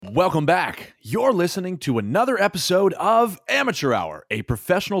Welcome back. You're listening to another episode of Amateur Hour, a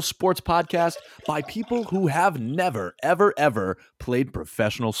professional sports podcast by people who have never, ever, ever played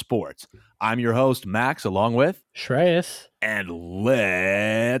professional sports. I'm your host, Max, along with Shreyas. And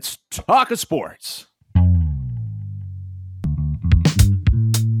let's talk sports.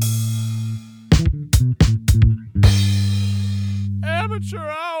 Amateur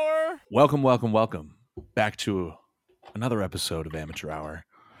Hour. Welcome back to another episode of Amateur Hour.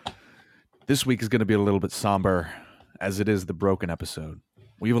 This week is going to be a little bit somber, as it is the broken episode.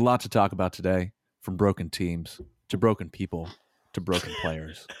 We have a lot to talk about today, from broken teams to broken people to broken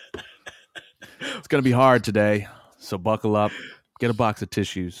players. It's going to be hard today, so buckle up, get a box of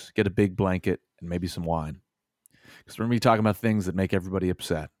tissues, get a big blanket, and maybe some wine. Because we're going to be talking about things that make everybody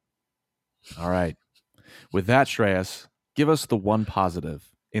upset. All right. With that, Shreyas, give us the one positive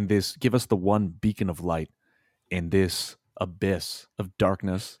in this, give us the one beacon of light in this abyss of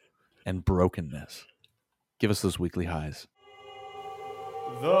darkness and brokenness. Give us those weekly highs.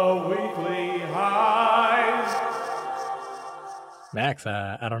 The weekly highs. Max,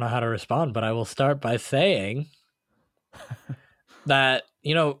 I don't know how to respond, but I will start by saying that,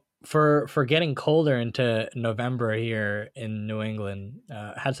 for getting colder into November here in New England,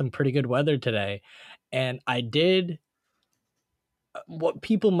 had some pretty good weather today. And I did what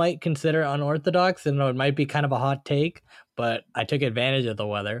people might consider unorthodox, and it might be kind of a hot take, but I took advantage of the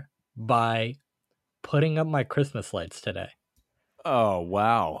weather by putting up my Christmas lights today. Oh,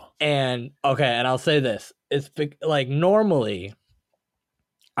 wow. And I'll say this. It's like normally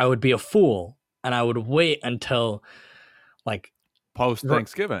I would be a fool and I would wait until like post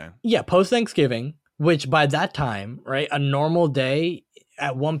Thanksgiving. Yeah, post Thanksgiving, which by that time, right, a normal day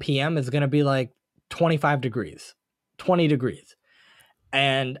at 1 p.m. is going to be like 25 degrees, 20 degrees.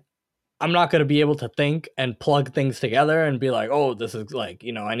 And I'm not going to be able to think and plug things together and be like, oh, this is like,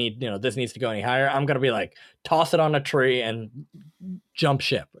 I need, this needs to go any higher. I'm going to be like, toss it on a tree and jump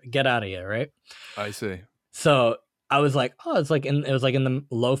ship, get out of here. Right. I see. So I was like, oh, it was like in the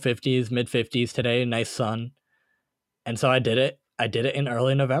low 50s, mid 50s today. Nice sun. And so I did it in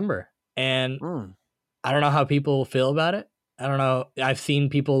early November, and I don't know how people feel about it. I don't know. I've seen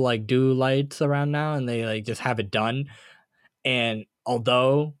people like do lights around now and they like just have it done. And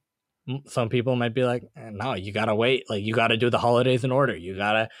although some people might be like, no, you got to wait. Like, you got to do the holidays in order. You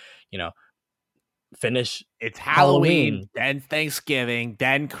got to, finish. It's Halloween, then Thanksgiving,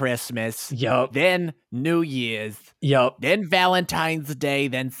 then Christmas, then New Year's, then Valentine's Day,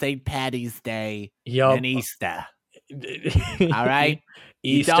 then St. Patty's Day, then Easter. All right?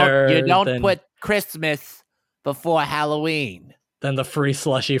 Easter. You don't put Christmas before Halloween. Then the free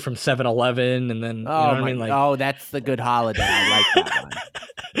slushie from 7-Eleven, and then, that's the good holiday. I like that one.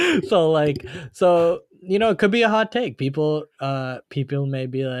 So it could be a hot take. People may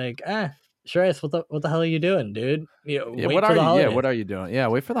be like, Shreyas, what the hell are you doing, dude? What are you doing? Yeah,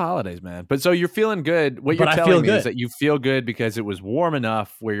 wait for the holidays, man. But so you're feeling good. What you're telling me is that you feel good because it was warm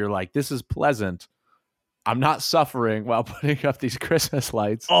enough where you're like, this is pleasant. I'm not suffering while putting up these Christmas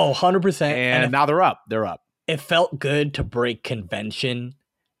lights. Oh, 100%. And now they're up. They're up. It felt good to break convention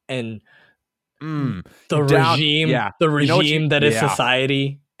and the regime that is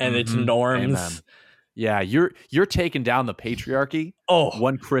society and its norms. Amen. Yeah, you're taking down the patriarchy. Oh,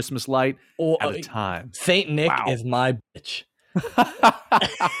 one Christmas light at a time. Saint Nick is my bitch.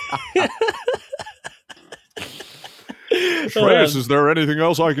 Shreyas, is there anything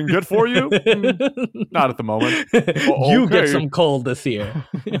else I can get for you? Not at the moment. You get some cold this year.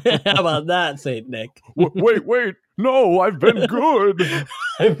 How about that, Saint Nick? Wait. No, I've been good.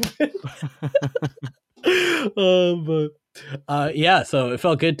 So it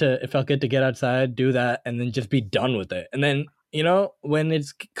felt good to get outside, do that, and then just be done with it. And then, when it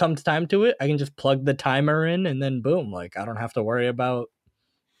comes time to it, I can just plug the timer in and then boom, like I don't have to worry about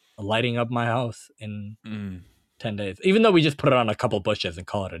lighting up my house in 10 days. Even though we just put it on a couple bushes and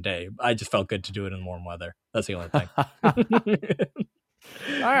call it a day. I just felt good to do it in warm weather. That's the only thing.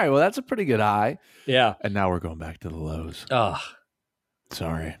 All right, well, that's a pretty good high. Yeah. And now we're going back to the lows. Oh.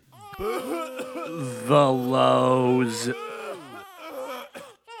 Sorry. The lows.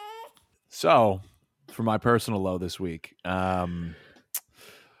 So, for my personal low this week, I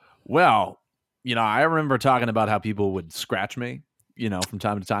remember talking about how people would scratch me, from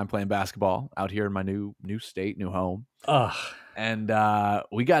time to time playing basketball out here in my new state, new home. And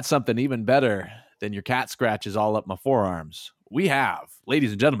we got something even better than your cat scratches all up my forearms. We have,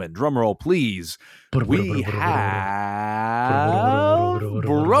 ladies and gentlemen, drum roll, please. We have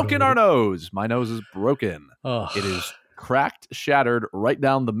broken our nose. My nose is broken. It is cracked, shattered right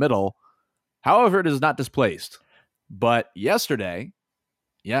down the middle. However, it is not displaced. But yesterday,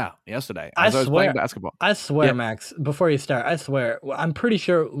 Yeah, yesterday. As I was playing basketball. I swear, Max, before you start, I swear, I'm pretty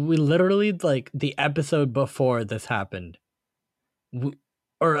sure we literally, like, the episode before this happened,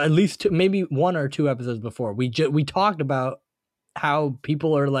 or at least maybe 1 or 2 episodes before, we talked about how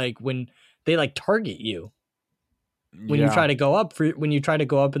people are, like, when they, like, target you. When you try to go up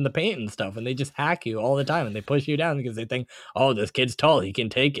in the paint and stuff, and they just hack you all the time, and they push you down because they think, oh, this kid's tall, he can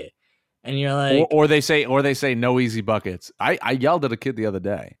take it. And you're like, or they say no easy buckets. I yelled at a kid the other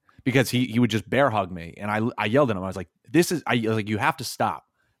day because he would just bear hug me, and I yelled at him. I was like, you have to stop.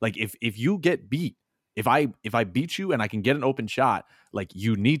 Like, if you get beat, if I beat you and I can get an open shot, like,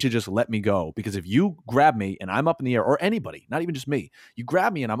 you need to just let me go, because if you grab me and I'm up in the air, or anybody, not even just me, you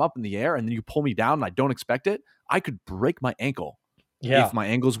grab me and I'm up in the air and then you pull me down and I don't expect it, I could break my ankle. Yeah. If my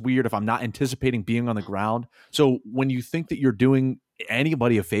ankle's weird, if I'm not anticipating being on the ground. So when you think that you're doing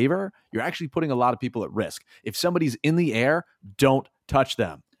anybody a favor, you're actually putting a lot of people at risk. If somebody's in the air, don't touch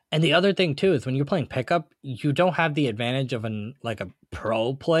them. And the other thing too is when you're playing pickup, you don't have the advantage of a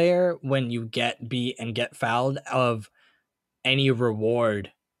pro player when you get beat and get fouled of any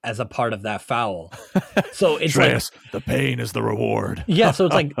reward as a part of that foul. So it's Shreyas, like the pain is the reward. Yeah, so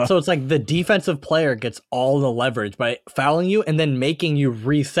it's like the defensive player gets all the leverage by fouling you and then making you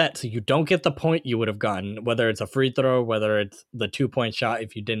reset, so you don't get the point you would have gotten, whether it's a free throw, whether it's the 2-point shot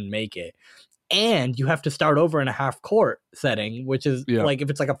if you didn't make it. And you have to start over in a half court setting, which is like, if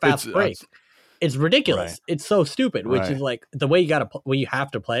it's like a fast break, it's ridiculous. Right. It's so stupid, which is like the way you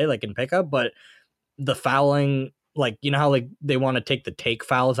have to play, like in pickup. But the fouling, like, you know how like they want to take the take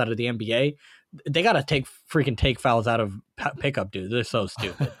fouls out of the NBA, they got to take fouls out of pickup, dude. They're so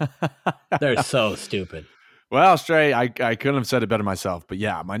stupid. They're so stupid. Well, Stray, I couldn't have said it better myself, but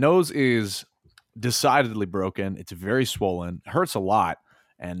yeah, my nose is decidedly broken. It's very swollen. It hurts a lot,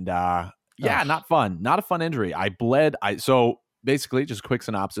 and not fun. Not a fun injury. I bled. So basically, just a quick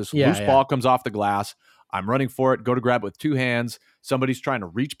synopsis. Loose ball comes off the glass. I'm running for it, go to grab it with 2 hands. Somebody's trying to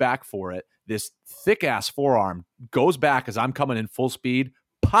reach back for it. This thick-ass forearm goes back as I'm coming in full speed.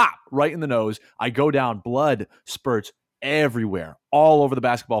 Pop! Right in the nose. I go down. Blood spurts everywhere. All over the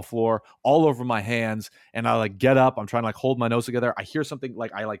basketball floor. All over my hands. And I, like, get up. I'm trying to, like, hold my nose together. I hear something,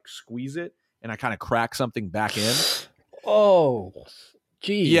 like, I, like, squeeze it. And I kind of crack something back in. Oh,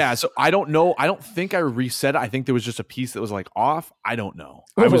 geez. Yeah, so I don't know. I don't think I reset it. I think there was just a piece that was, like, off. I don't know.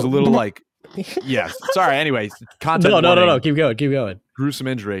 I was a little, like... Yes. Sorry. Anyway, content. No. Keep going. Gruesome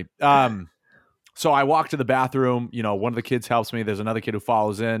injury. So I walk to the bathroom. You know, one of the kids helps me. There's another kid who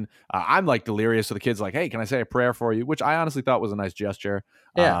follows in. I'm like delirious. So the kid's like, "Hey, can I say a prayer for you?" Which I honestly thought was a nice gesture.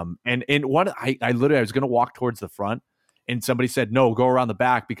 Yeah. And I literally was going to walk towards the front, and somebody said, "No, go around the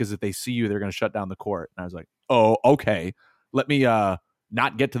back, because if they see you, they're going to shut down the court." And I was like, "Oh, okay. Let me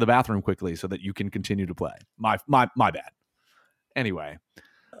not get to the bathroom quickly so that you can continue to play." My bad. Anyway.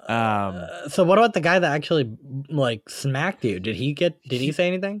 So what about the guy that actually, like, smacked you? Did he say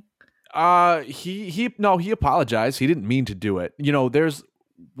anything? He apologized. He didn't mean to do it. You know,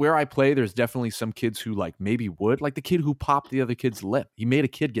 where I play, there's definitely some kids who, like, maybe would, like the kid who popped the other kid's lip. He made a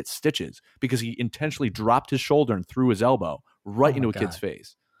kid get stitches because he intentionally dropped his shoulder and threw his elbow right into a kid's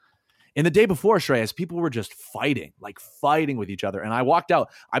face. And the day before, Shreyas, people were just fighting with each other. And I walked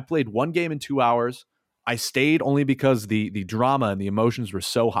out. I played 1 game in 2 hours. I stayed only because the drama and the emotions were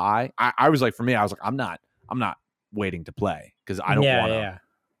so high. I was like, for me, I was like, I'm not waiting to play because I don't want to. Yeah.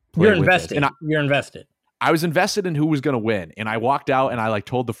 You're invested. You're invested. I was invested in who was going to win. And I walked out and I, like,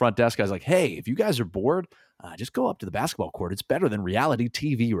 told the front desk, I was like, "Hey, if you guys are bored, just go up to the basketball court. It's better than reality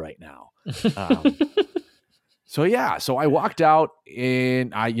TV right now." So I walked out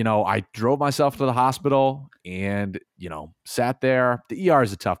and I drove myself to the hospital and, sat there. The ER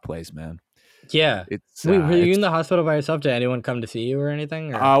is a tough place, man. Yeah. Were you in the hospital by yourself? Did anyone come to see you or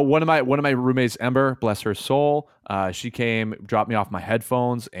anything? Or? One of my roommates, Ember, bless her soul, she came, dropped me off my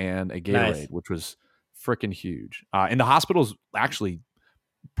headphones and a Gatorade, which was freaking huge. And the hospital's actually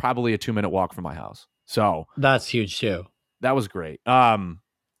probably a 2-minute walk from my house. So that's huge too. That was great.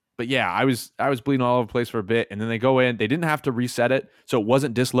 But yeah, I was bleeding all over the place for a bit, and then they go in. They didn't have to reset it, so it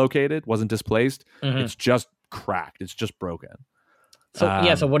wasn't dislocated, wasn't displaced. Mm-hmm. It's just cracked. It's just broken.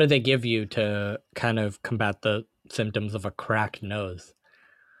 So so what did they give you to kind of combat the symptoms of a cracked nose?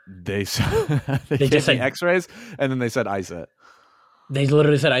 They gave me X-rays, and then they said ice it. They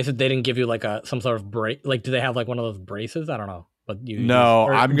literally said ice it. They didn't give you like some sort of brace. Like, do they have like one of those braces? I don't know. But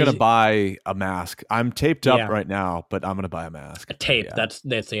I'm gonna buy a mask. I'm taped up right now, but I'm gonna buy a mask. A tape. Yeah. That's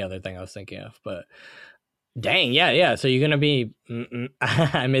the other thing I was thinking of. But dang, yeah. So you're gonna be.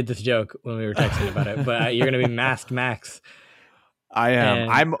 I made this joke when we were texting about it, but you're gonna be masked Max. I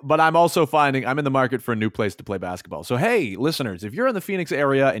am. But I'm also finding I'm in the market for a new place to play basketball. So, hey, listeners, if you're in the Phoenix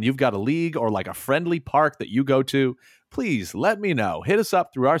area and you've got a league or like a friendly park that you go to, please let me know. Hit us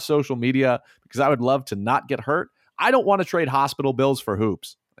up through our social media because I would love to not get hurt. I don't want to trade hospital bills for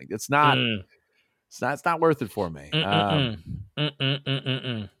hoops. Like it's not worth it for me. But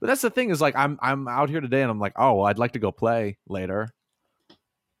that's the thing is like I'm out here today and I'm like, oh, well, I'd like to go play later.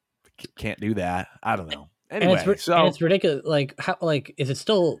 Can't do that. I don't know. Anyway, and it's ridiculous. Like, how? Like, is it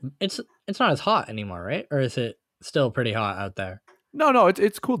still? It's not as hot anymore, right? Or is it still pretty hot out there? No,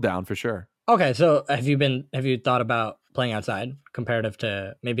 it's cooled down for sure. Okay, so have you thought about playing outside comparative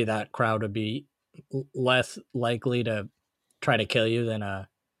to maybe that crowd would be less likely to try to kill you than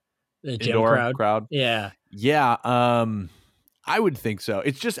the gym Indoor crowd? Yeah. I would think so.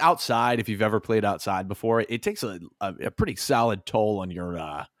 It's just outside. If you've ever played outside before, it takes a pretty solid toll on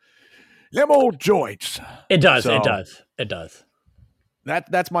your them old joints. It does. So, it does.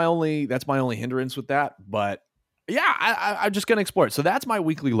 That's my only hindrance with that. But yeah, I'm just gonna explore it. So that's my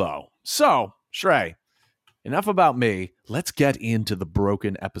weekly low. So Shrey, enough about me. Let's get into the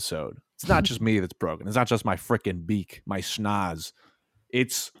broken episode. It's not just me that's broken. It's not just my frickin' beak, my schnoz.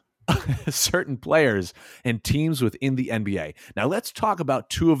 It's certain players and teams within the NBA. Now let's talk about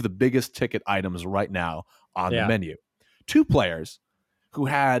two of the biggest ticket items right now on the menu. Two players who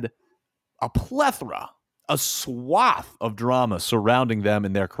had a plethora, a swath of drama surrounding them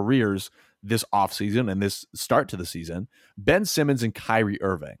in their careers this offseason and this start to the season, Ben Simmons and Kyrie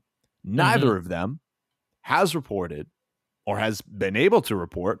Irving. Neither of them has reported or has been able to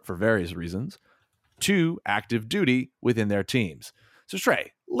report for various reasons to active duty within their teams. So Shrey,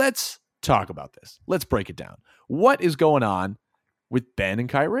 let's talk about this. Let's break it down. What is going on with Ben and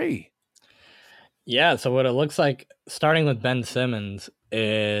Kyrie? Yeah, so what it looks like, starting with Ben Simmons,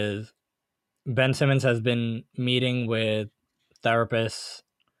 is Ben Simmons has been meeting with therapists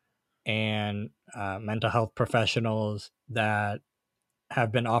and mental health professionals that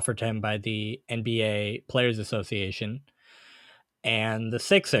have been offered to him by the NBA Players Association. And the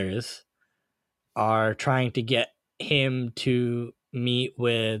Sixers are trying to get him to meet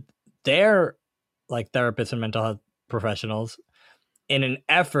with their like therapists and mental health professionals in an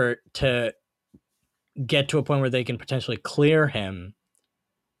effort to get to a point where they can potentially clear him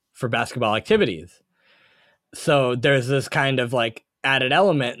for basketball activities. So there's this kind of like added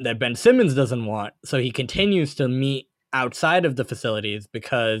element that Ben Simmons doesn't want. So he continues to meet outside of the facilities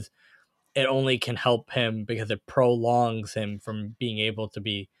because it only can help him, because it prolongs him from being able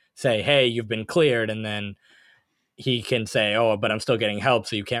to say, hey, you've been cleared. And then he can say, oh, but I'm still getting help,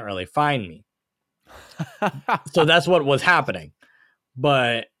 so you can't really find me. So that's what was happening.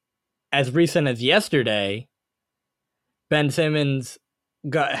 But as recent as yesterday, Ben Simmons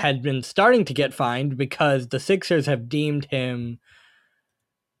had been starting to get fined because the Sixers have deemed him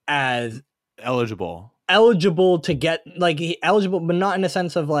as eligible to get eligible, but not in a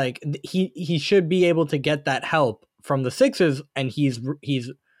sense of like he should be able to get that help from the Sixers, and he's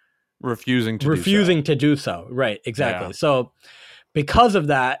refusing to do so. Right, exactly. Yeah. So because of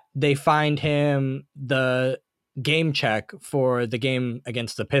that, they fined him the game check for the game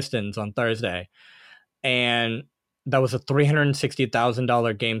against the Pistons on Thursday, and that was a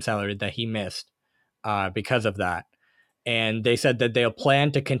 $360,000 game salary that he missed because of that. And they said that they'll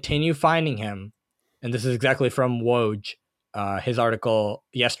plan to continue finding him. And this is exactly from Woj, his article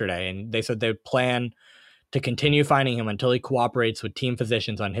yesterday. And they said they plan to continue finding him until he cooperates with team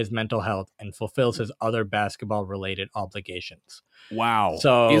physicians on his mental health and fulfills his other basketball-related obligations. Wow.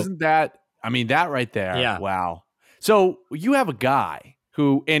 So isn't that, I mean, that right there. Yeah. Wow. So you have a guy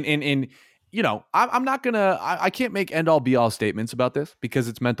who, and you know, I'm not going to, I can't make end all be all statements about this because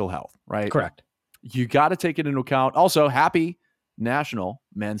it's mental health, right? Correct. You got to take it into account. Also, happy National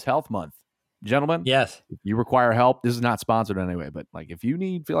Men's Health Month. Gentlemen, yes, if you require help, this is not sponsored anyway, but like if you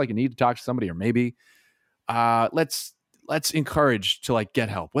feel like you need to talk to somebody, or maybe let's encourage to like get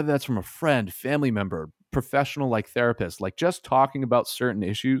help, whether that's from a friend, family member, professional like therapist. Like just talking about certain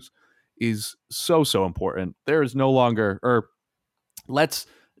issues is so important. There is no longer, or let's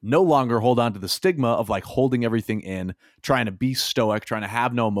no longer hold on to the stigma of like holding everything in, trying to be stoic, trying to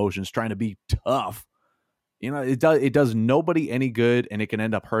have no emotions, trying to be tough. You know, it does nobody any good, and it can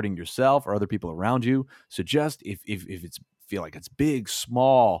end up hurting yourself or other people around you. So just if it's feel like it's big,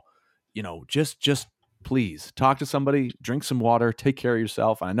 small, you know, just please talk to somebody, drink some water, take care of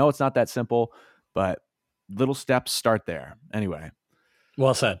yourself. And I know it's not that simple, but little steps start there. Anyway.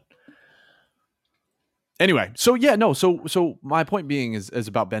 Well said. Anyway, so yeah, no, so my point being is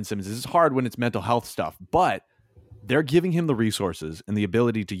about Ben Simmons. It's hard when it's mental health stuff, but they're giving him the resources and the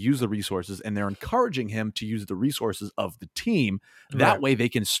ability to use the resources, and they're encouraging him to use the resources of the team. That way they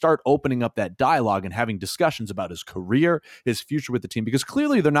can start opening up that dialogue and having discussions about his career, his future with the team, because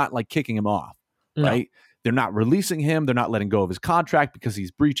clearly they're not like kicking him off, right? No. They're not releasing him. They're not letting go of his contract because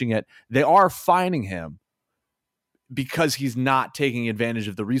he's breaching it. They are fining him because he's not taking advantage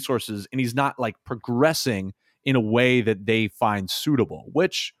of the resources and he's not like progressing in a way that they find suitable,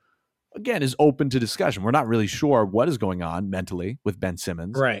 which again is open to discussion. We're not really sure what is going on mentally with Ben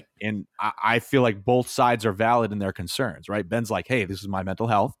Simmons. Right. And I feel like both sides are valid in their concerns, right? Ben's like, hey, this is my mental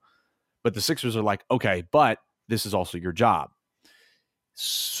health. But the Sixers are like, okay, but this is also your job.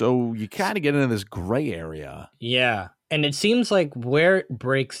 So you kind of get into this gray area. Yeah. And it seems like where it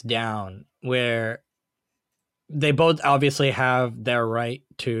breaks down, where they both obviously have their right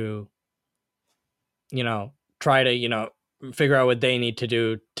to, try to, figure out what they need to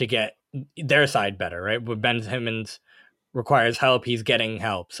do to get their side better, right? When Ben Simmons requires help, he's getting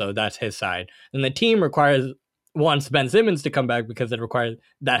help. So that's his side. And the team wants Ben Simmons to come back because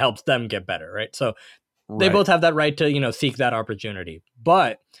that helps them get better, right? So they both have that right to, seek that opportunity.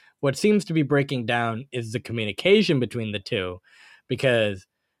 But what seems to be breaking down is the communication between the two, because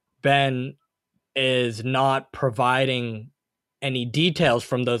Ben is not providing any details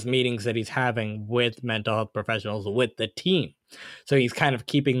from those meetings that he's having with mental health professionals, with the team. So he's kind of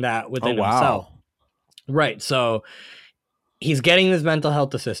keeping that within himself. Right. So he's getting his mental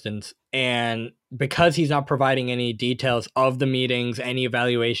health assistance, and because he's not providing any details of the meetings, any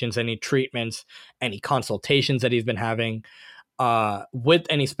evaluations, any treatments, any consultations that he's been having with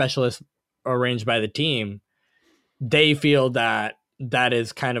any specialists arranged by the team, they feel that that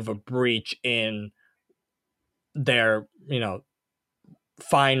is kind of a breach in their,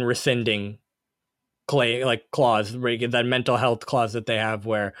 fine rescinding clause, that mental health clause that they have,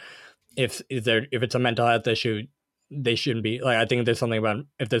 where if it's a mental health issue, they shouldn't be I think there's something about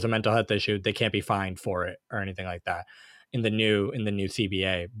if there's a mental health issue, they can't be fined for it or anything like that in the new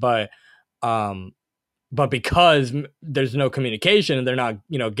CBA. But because there's no communication and they're not,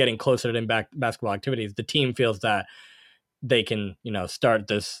 getting closer to basketball activities, the team feels that they can, start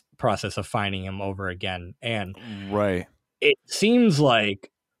this process of fining him over again. And it seems like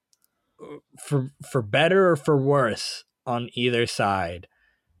for better or for worse on either side,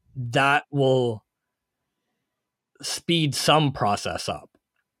 that will speed some process up.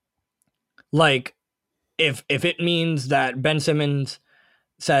 Like if it means that Ben Simmons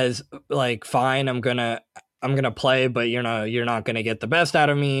says fine, I'm gonna play, but you're not gonna get the best out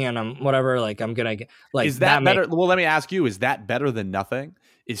of me, and I'm whatever, I'm gonna get is that better? Well, let me ask you, is that better than nothing?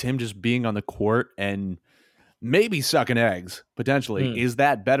 Is him just being on the court and maybe sucking eggs potentially? Is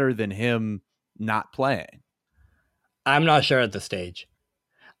that better than him not playing? I'm not sure at this stage.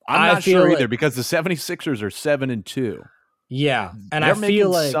 I'm not sure either, because the 76ers are 7-2. Yeah. And they're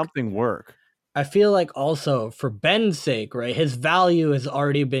making something work. I feel like also for Ben's sake, right? His value has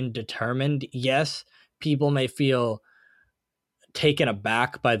already been determined. Yes, people may feel taken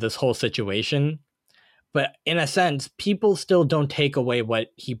aback by this whole situation, but in a sense, people still don't take away what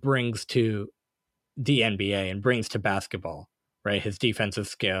he brings to the NBA and brings to basketball, right? His defensive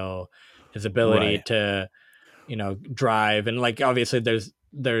skill, his ability to, drive. And obviously there's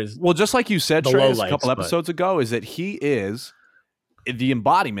well, just like you said, Shreyas, a couple episodes ago, is that he is the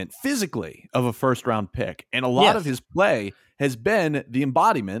embodiment physically of a first round pick. And a lot of his play has been the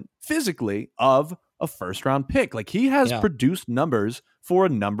embodiment physically of a first round pick. He has produced numbers for a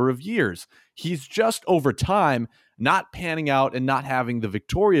number of years. He's just over time not panning out and not having the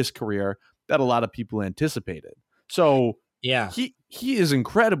victorious career that a lot of people anticipated. So he is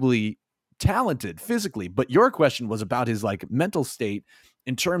incredibly talented physically, but your question was about his mental state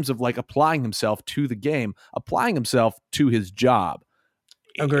in terms of applying himself to the game, applying himself to his job.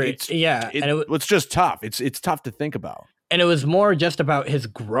 Agreed. It's just tough. It's tough to think about. And it was more just about his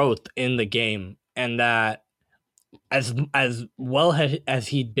growth in the game, and that as well as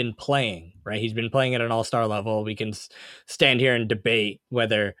he'd been playing, right? He's been playing at an all-star level. We can stand here and debate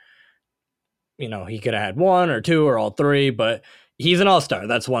whether, he could have had one or two or all three, but he's an all-star.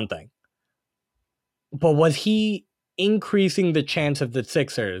 That's one thing. But was he increasing the chance of the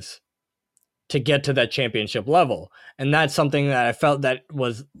Sixers to get to that championship level? And that's something that I felt that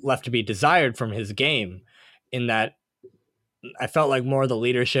was left to be desired from his game, in that I felt like more of the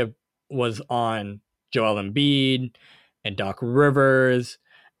leadership was on Joel Embiid and Doc Rivers,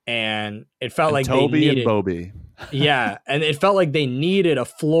 and it felt like Toby and Bobby. Yeah, and it felt like they needed a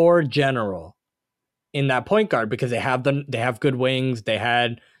floor general in that point guard, because they have good wings, they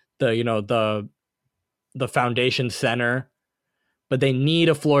had the foundation center, but they need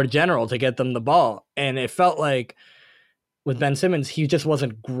a floor general to get them the ball. And it felt like with Ben Simmons, he just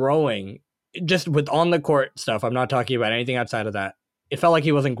wasn't growing. Just with on the court stuff, I'm not talking about anything outside of that. It felt like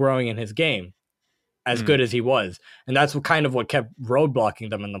he wasn't growing in his game as good as he was. And that's what kept roadblocking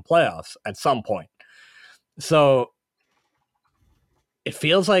them in the playoffs at some point. So it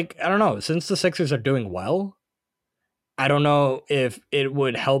feels like, I don't know, since the Sixers are doing well, I don't know if it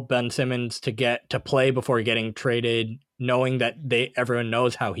would help Ben Simmons to get to play before getting traded, knowing that everyone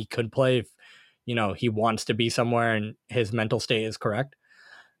knows how he could play if, he wants to be somewhere and his mental state is correct.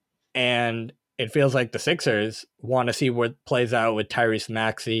 And it feels like the Sixers want to see what plays out with Tyrese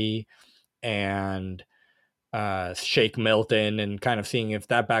Maxey and Shake Milton, and kind of seeing if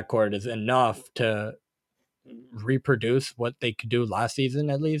that backcourt is enough to reproduce what they could do last season,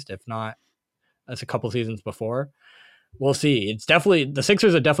 at least, if not as a couple seasons before. We'll see. It's definitely, the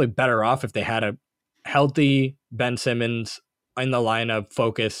Sixers are definitely better off if they had a healthy Ben Simmons in the lineup,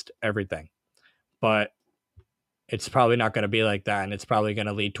 focused, everything. But it's probably not going to be like that, and it's probably going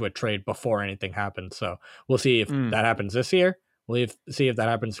to lead to a trade before anything happens. So we'll see if that happens this year. We'll see if that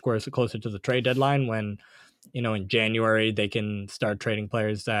happens closer to the trade deadline, when, in January they can start trading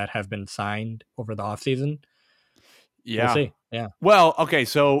players that have been signed over the offseason. Yeah. We'll see. Yeah. Well, okay,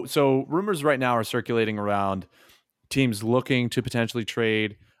 so rumors right now are circulating around teams looking to potentially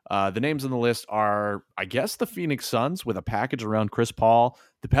trade. The names on the list are, I guess, the Phoenix Suns with a package around Chris Paul,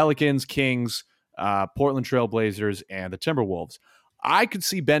 the Pelicans, Kings, Portland Trail Blazers, and the Timberwolves. I could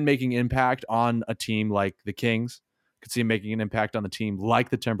see Ben making impact on a team like the Kings. Could see him making an impact on the team like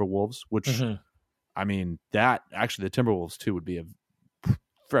the Timberwolves, which, I mean, that actually the Timberwolves too would be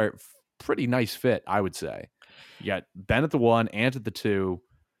a pretty nice fit, I would say. You got Ben at the 1, Ant at the 2,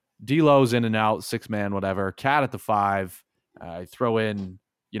 D'Lo's in and out, 6-man, whatever. Cat at the 5. Throw in,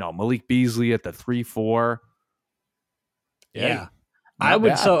 Malik Beasley at the 3-4. Yeah, I would.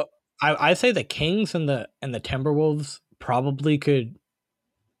 Bad. So I say the Kings and the Timberwolves probably could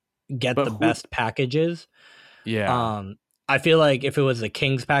get the best packages. Yeah. I feel like if it was the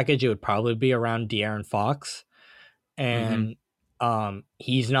Kings package, it would probably be around De'Aaron Fox, and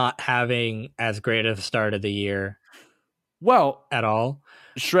he's not having as great of a start of the year. Well, at all.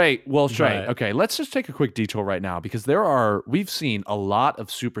 Shrey. Okay, let's just take a quick detour right now, because we've seen a lot of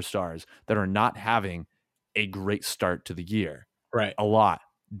superstars that are not having a great start to the year. Right. A lot.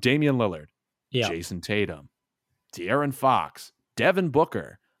 Damian Lillard, Jason Tatum, De'Aaron Fox, Devin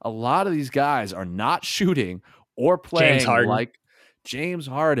Booker. A lot of these guys are not shooting or playing like James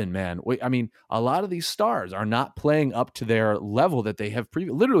Harden, man. I mean, a lot of these stars are not playing up to their level that they have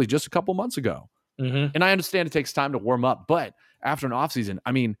literally just a couple months ago. And I understand it takes time to warm up, but after an offseason,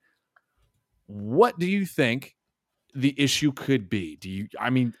 I mean, what do you think the issue could be?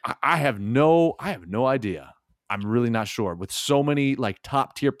 I have no idea. I'm really not sure, with so many like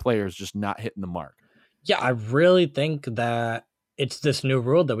top tier players just not hitting the mark. Yeah, I really think that it's this new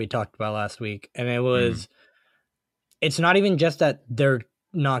rule that we talked about last week. And it was, it's not even just that they're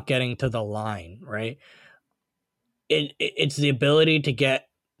not getting to the line, right? It's the ability to get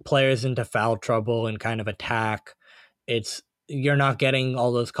players into foul trouble and kind of attack. You're not getting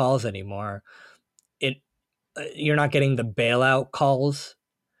all those calls anymore. You're not getting the bailout calls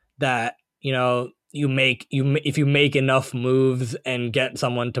that, if you make enough moves and get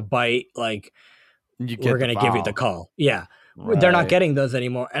someone to bite, like, we're going to give you the call. Yeah. Right. They're not getting those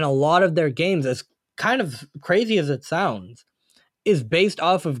anymore. And a lot of their games, as kind of crazy as it sounds, is based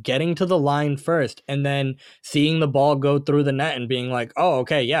off of getting to the line first and then seeing the ball go through the net and being like, oh,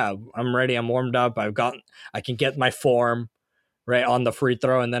 okay, yeah, I'm ready. I'm warmed up. I can get my form right on the free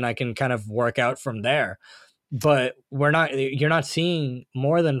throw, and then I can kind of work out from there. But you're not seeing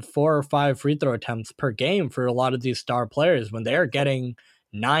more than 4 or 5 free throw attempts per game for a lot of these star players, when they're getting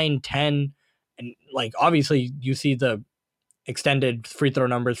 9, 10. And like, obviously you see the extended free throw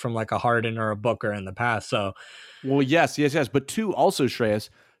numbers from like a Harden or a Booker in the past. So, well, yes. But two, also, Shreyas,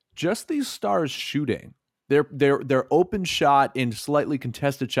 just these stars shooting, their open shot and slightly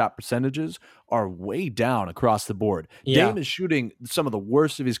contested shot percentages are way down across the board. Yeah. Dame is shooting some of the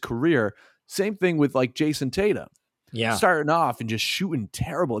worst of his career. Same thing with like Jason Tatum. Yeah. Starting off and just shooting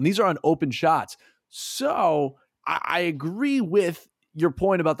terrible. And these are on open shots. So I agree with your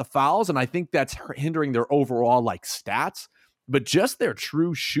point about the fouls, and I think that's hindering their overall like stats. But just their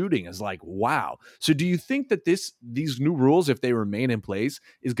true shooting is like, wow. So do you think that these new rules, if they remain in place,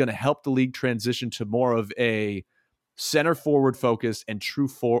 is going to help the league transition to more of a center forward focus and a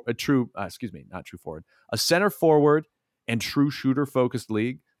center forward and true shooter focused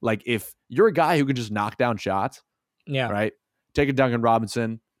league? Like, if you're a guy who can just knock down shots, yeah, right? Take a Duncan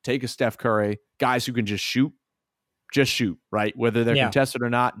Robinson, take a Steph Curry, guys who can just shoot, just shoot, right? Whether they're contested or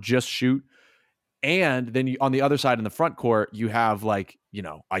not, just shoot. And then on the other side in the front court, you have like,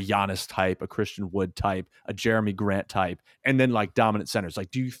 a Giannis type, a Christian Wood type, a Jeremy Grant type, and then like dominant centers.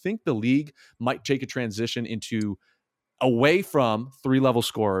 Like, do you think the league might take a transition away from 3-level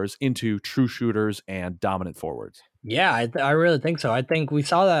scorers into true shooters and dominant forwards? Yeah, I really think so. I think we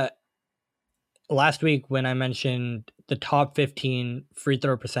saw that last week when I mentioned the top 15 free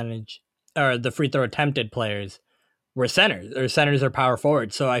throw percentage, or the free throw attempted players were centers, or centers or power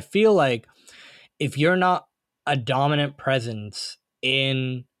forwards. So I feel like if you're not a dominant presence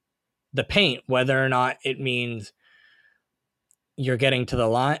in the paint, whether or not it means you're getting to the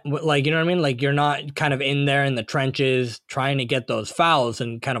line, like, you know what I mean? Like, you're not kind of in there in the trenches trying to get those fouls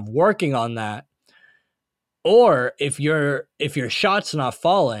and kind of working on that. Or if your shot's not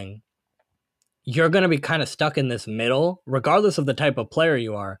falling, you're going to be kind of stuck in this middle, regardless of the type of player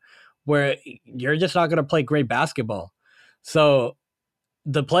you are, where you're just not going to play great basketball. So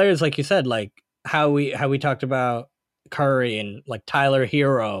the players, like you said, like how we talked about Curry and like Tyler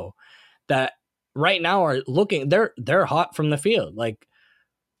Hero, that right now are looking, they're hot from the field, like,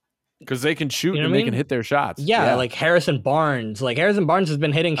 because they can shoot and they can hit their shots. Yeah, like Harrison Barnes. Like, Harrison Barnes has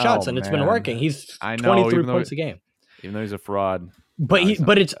been hitting shots and it's been working. He's 23 points a game. Even though he's a fraud.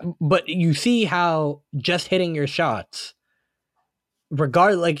 But you see how just hitting your shots,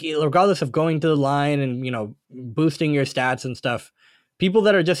 regardless of going to the line and, boosting your stats and stuff, people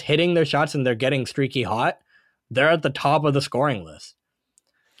that are just hitting their shots and they're getting streaky hot, they're at the top of the scoring list.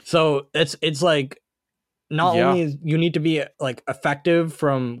 So it's like, not only you need to be like effective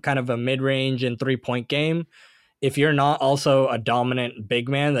from kind of a mid-range and 3-point game, if you're not also a dominant big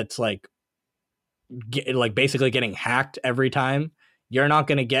man that's like basically getting hacked every time, you're not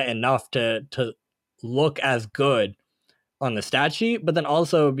going to get enough to look as good on the stat sheet, but then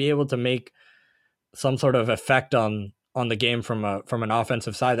also be able to make some sort of effect on the game from an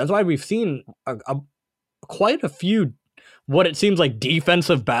offensive side. That's why we've seen quite a few what it seems like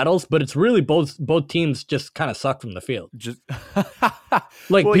defensive battles, but it's really both teams just kind of suck from the field. Just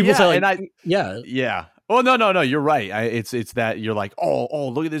like, well, people say, like, yeah. Oh, no, you're right. It's that you're like, oh,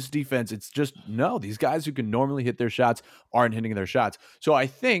 look at this defense. It's just, no, these guys who can normally hit their shots aren't hitting their shots. So I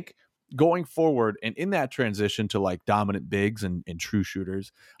think going forward and in that transition to like dominant bigs and true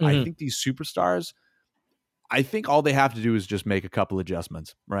shooters, I think these superstars, I think all they have to do is just make a couple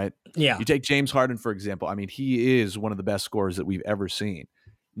adjustments, right? Yeah. You take James Harden, for example. I mean, he is one of the best scorers that we've ever seen.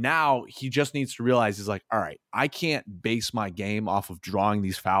 Now he just needs to realize he's like, all right, I can't base my game off of drawing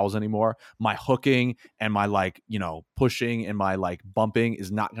these fouls anymore. My hooking and my pushing and my bumping is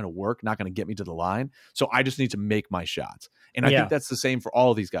not going to work, not going to get me to the line. So I just need to make my shots. And I think that's the same for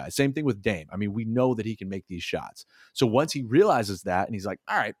all of these guys. Same thing with Dame. I mean, we know that he can make these shots. So once he realizes that and he's like,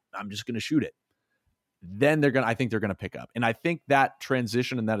 all right, I'm just going to shoot it, then I think they're going to pick up. And I think that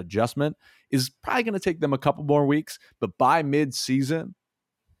transition and that adjustment is probably going to take them a couple more weeks, but by mid-season,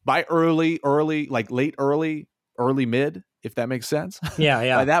 by early, mid, if that makes sense.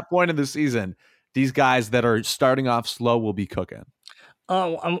 Yeah. By that point of the season, these guys that are starting off slow will be cooking.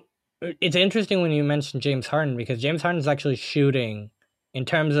 It's interesting when you mentioned James Harden, because James Harden is actually shooting, in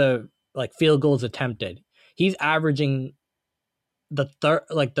terms of like field goals attempted, he's averaging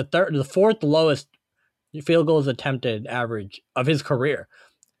the fourth lowest field goals attempted average of his career.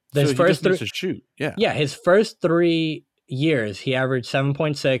 So he just needs to shoot. Yeah. His first 3 years, he averaged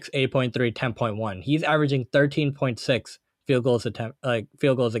 7.6, 8.3, 10.1. He's averaging 13.6 field goals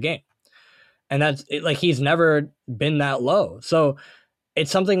a game. And that's like, he's never been that low. So it's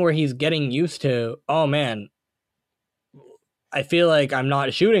something where he's getting used to, oh man, I feel like I'm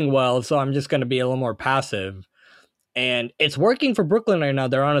not shooting well, so I'm just going to be a little more passive. And it's working for Brooklyn right now.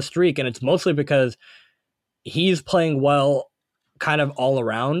 They're on a streak, and it's mostly because he's playing well kind of all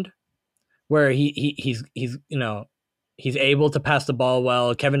around, where he's able to pass the ball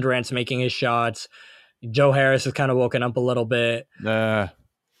well. Kevin Durant's making his shots. Joe Harris has kind of woken up a little bit. But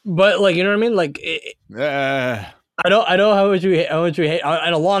like, you know what I mean? Like, I know how much we hate.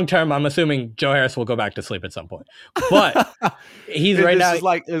 In a long term, I'm assuming Joe Harris will go back to sleep at some point. But he's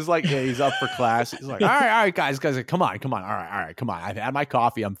he's up for class. He's like, all right, guys, come on, all right, come on. I've had my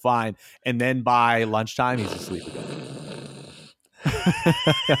coffee, I'm fine. And then by lunchtime, he's asleep again.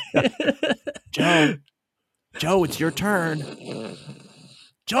 Joe, it's your turn.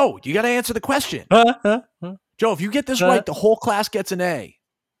 Joe, you got to answer the question. Joe, if you get this right, the whole class gets an A.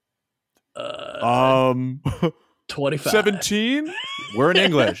 25. 17? We're in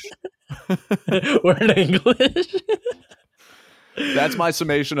English. We're in English. That's my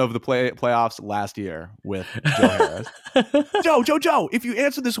summation of the playoffs last year with Joe Harris. Joe, if you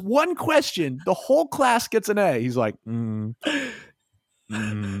answer this one question, the whole class gets an A. He's like, can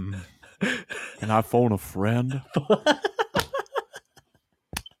I phone a friend?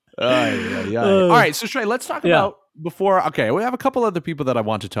 All right, so Shrey, let's talk about before. Okay, we have a couple other people that I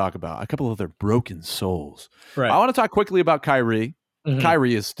want to talk about, a couple other broken souls. Right. I want to talk quickly about Kyrie. Mm-hmm.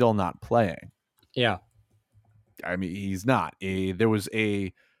 Kyrie is still not playing. Yeah. I mean, he's not. There was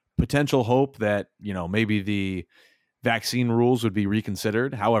a potential hope that, maybe the vaccine rules would be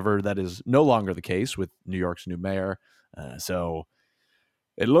reconsidered. However, that is no longer the case with New York's new mayor. So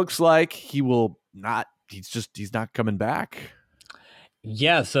it looks like he will not. He's not coming back.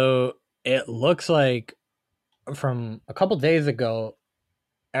 Yeah. So it looks like from a couple days ago,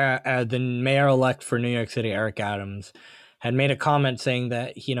 the mayor-elect for New York City, Eric Adams, had made a comment saying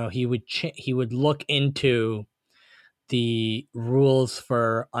that he would look into the rules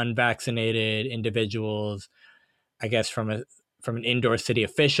for unvaccinated individuals, I guess from an indoor city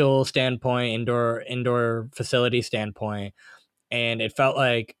official standpoint, indoor facility standpoint, and it felt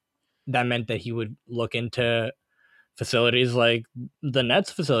like that meant that he would look into facilities like the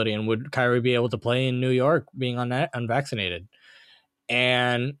Nets facility, and would Kyrie be able to play in New York being unvaccinated?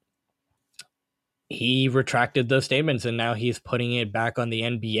 And he retracted those statements, and now he's putting it back on the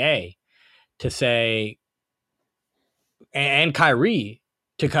NBA to say, and Kyrie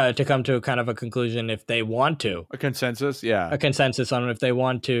to come to kind of a conclusion if they want to. A consensus on if they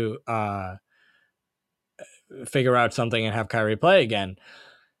want to figure out something and have Kyrie play again.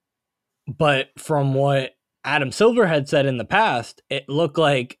 But from what Adam Silver had said in the past, it looked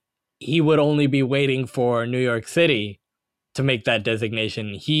like he would only be waiting for New York City to make that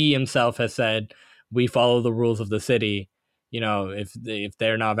designation. He himself has said, we follow the rules of the city. If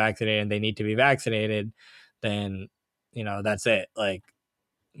they're not vaccinated and they need to be vaccinated, then, that's it. Like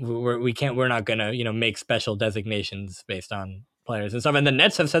we're not going to, make special designations based on players and stuff. And the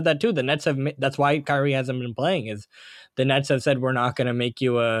Nets have said that too. The Nets that's why Kyrie hasn't been playing, is the Nets have said, we're not going to make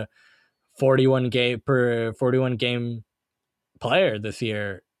you a 41 game player this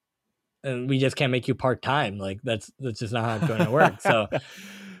year, and we just can't make you part-time. Like that's just not how it's going to work. So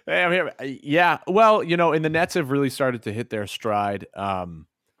yeah, well, and the Nets have really started to hit their stride.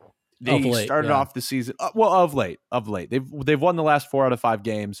 They started off the season of late. They've won the last 4 out of 5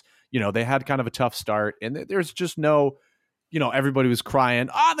 games. They had kind of a tough start, and there's just no, everybody was crying,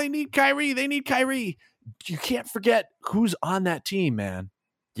 they need Kyrie. You can't forget who's on that team, man.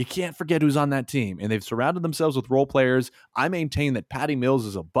 You can't forget who's on that team. And they've surrounded themselves with role players. I maintain that Patty Mills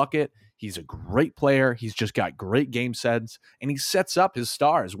is a bucket. He's a great player. He's just got great game sense, and he sets up his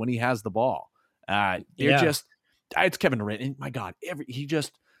stars when he has the ball. It's Kevin Durant. And my God,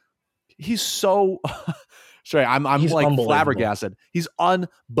 he's so sorry. I'm like flabbergasted. He's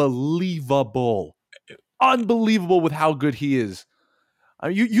unbelievable with how good he is.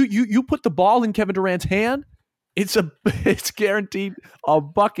 You put the ball in Kevin Durant's hand, it's guaranteed a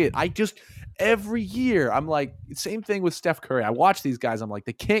bucket. Every year I'm like, same thing with Steph Curry. I watch these guys. I'm like,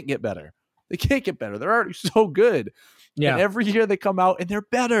 they can't get better. They're already so good. Yeah. And every year they come out and they're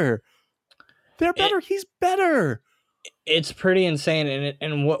better. He's better. It's pretty insane.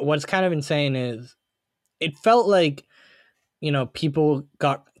 And what's kind of insane is it felt like, people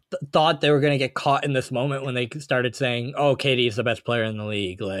thought they were going to get caught in this moment when they started saying, oh, KD is the best player in the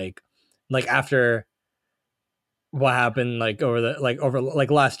league. Like after what happened over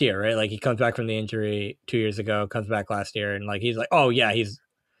last year, right? Like he comes back from the injury 2 years ago, comes back last year, and he's like, oh yeah, he's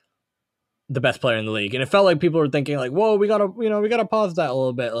the best player in the league. And it felt like people were thinking like, whoa, we gotta pause that a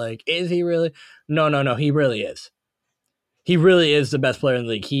little bit. Like, is he really? No, he really is. He really is the best player in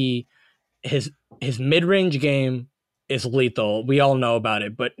the league. His mid-range game is lethal. We all know about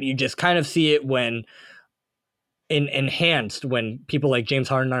it, but you just kind of see it when enhanced when people like James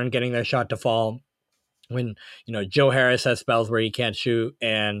Harden aren't getting their shot to fall. When Joe Harris has spells where he can't shoot,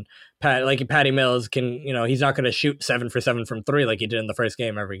 and Patty Mills can, he's not going to shoot 7 for 7 from 3 like he did in the first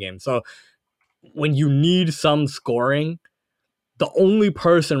game every game. So when you need some scoring, the only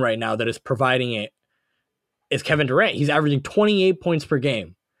person right now that is providing it is Kevin Durant. He's averaging 28 points per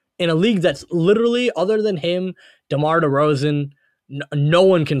game in a league that's literally, other than him, DeMar DeRozan, no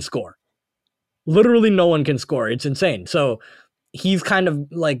one can score. Literally no one can score. It's insane. So he's kind of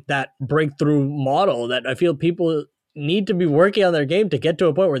like that breakthrough model that I feel people need to be working on their game to get to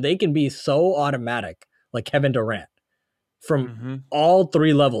a point where they can be so automatic, like Kevin Durant, from all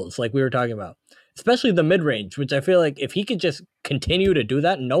 3 levels, like we were talking about, especially the mid-range, which I feel like if he could just continue to do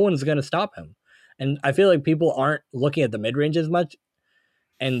that, no one's going to stop him. And I feel like people aren't looking at the mid-range as much,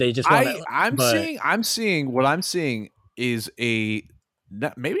 and they just want I'm seeing is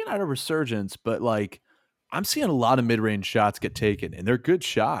maybe not a resurgence, but like I'm seeing a lot of mid-range shots get taken, and they're good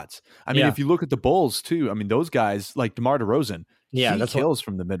shots. I mean, if you look at the Bulls too, I mean, those guys like DeMar DeRozan, he kills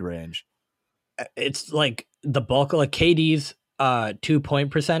from the mid-range. It's like the bulk of like KD's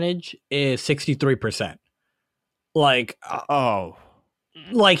 2-point percentage is 63%. Like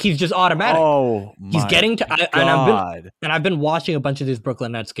like he's just automatic. Oh, he's getting to and I've been watching a bunch of these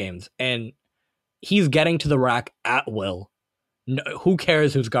Brooklyn Nets games, and he's getting to the rack at will. No, who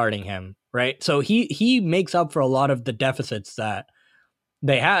cares who's guarding him, right? So he makes up for a lot of the deficits that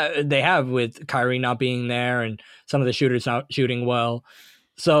they have with Kyrie not being there and some of the shooters not shooting well.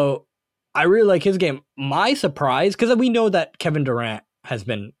 So I really like his game. My surprise, because we know that Kevin Durant has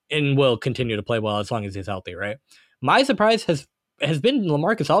been and will continue to play well as long as he's healthy, right? My surprise has been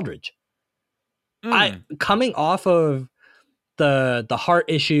LaMarcus Aldridge. Coming off of the heart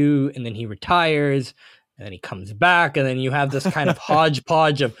issue, and then he retires, and then he comes back, and then you have this kind of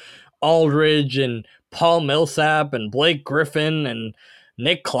hodgepodge of Aldridge and Paul Millsap and Blake Griffin and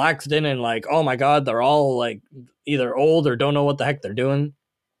Nick Claxton, and like, oh my God, they're all like either old or don't know what the heck they're doing.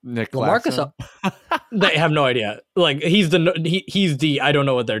 Nick Claxton. They have no idea. Like he's the I don't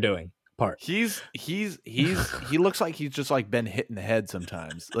know what they're doing part. He looks like he's just like been hit in the head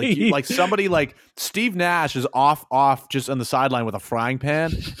sometimes. Like like somebody like Steve Nash is off just on the sideline with a frying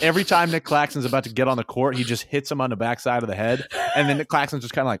pan. Every time Nick Claxton's about to get on the court, he just hits him on the backside of the head, and then Nick Claxton's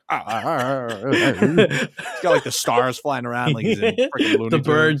just kind of like he's got like the stars flying around like he's in freaking Looney Tunes.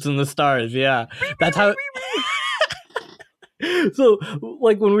 Birds and the stars. Yeah, that's how. So,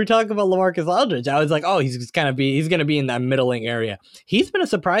 like when we talk about LaMarcus Aldridge, I was like, oh, he's going to be in that middling area. He's been a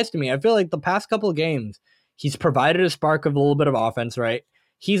surprise to me. I feel like the past couple of games, he's provided a spark of a little bit of offense, right?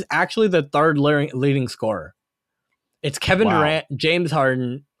 He's actually the third leading scorer. It's Kevin Durant, James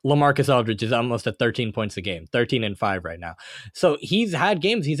Harden, LaMarcus Aldridge is almost at 13 points a game, 13 and 5 right now. So he's had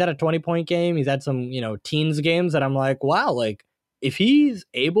games. He's had a 20-point game. He's had some, teens games that I'm like, wow, like if he's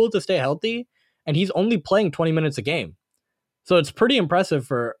able to stay healthy, and he's only playing 20 minutes a game. So it's pretty impressive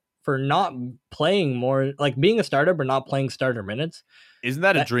for not playing more, like being a starter, but not playing starter minutes. Isn't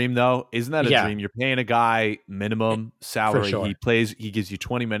that a dream though? Isn't that a dream? You're paying a guy minimum salary. Sure. He gives you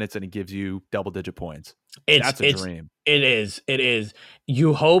 20 minutes and he gives you double-digit points. That's a dream. It is.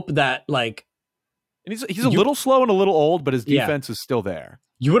 You hope that like, and he's a little slow and a little old, but his defense is still there.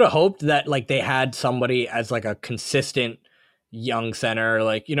 You would have hoped that like they had somebody as like a consistent young center,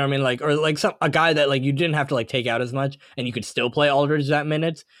 like, you know what I mean? Like, or like a guy that like you didn't have to like take out as much and you could still play Aldridge that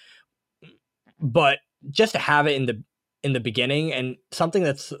minutes. But just to have it in the beginning, and something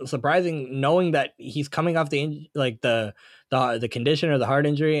that's surprising, knowing that he's coming off the condition or the heart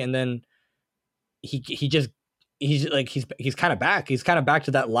injury, and then he's kind of back. He's kind of back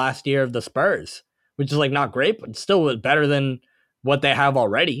to that last year of the Spurs, which is like not great, but still better than what they have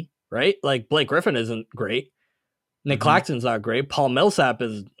already, right? Like Blake Griffin isn't great. Nick Claxton's not great. Paul Millsap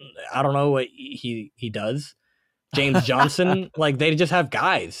is, I don't know what he does. James Johnson, like they just have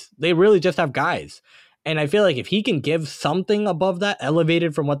guys. They really just have guys. And I feel like if he can give something above that,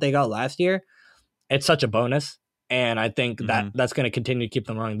 elevated from what they got last year, it's such a bonus. And I think that's going to continue to keep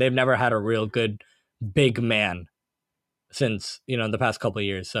them running. They've never had a real good big man since, the past couple of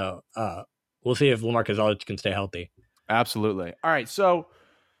years. So we'll see if LaMarcus Aldridge can stay healthy. Absolutely. All right. So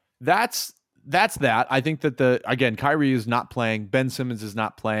that's that. I think that Kyrie is not playing. Ben Simmons is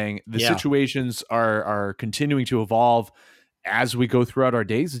not playing. The situations are continuing to evolve as we go throughout our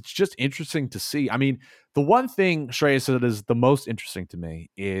days. It's just interesting to see. I mean, the one thing, Shreyas, that is the most interesting to me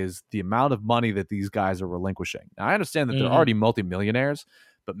is the amount of money that these guys are relinquishing. Now, I understand that they're already multimillionaires,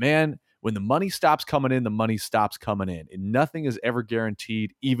 but man, when the money stops coming in, the money stops coming in. And nothing is ever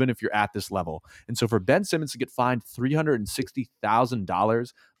guaranteed, even if you're at this level. And so for Ben Simmons to get fined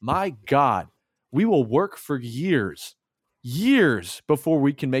 $360,000, my God, we will work for years before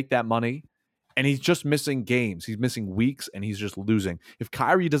we can make that money. And he's just missing games. He's missing weeks, and he's just losing. If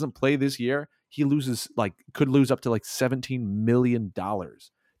Kyrie doesn't play this year, he could lose up to like $17 million.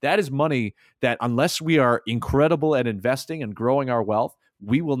 That is money that, unless we are incredible at investing and growing our wealth,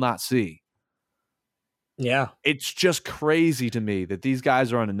 we will not see. Yeah. It's just crazy to me that these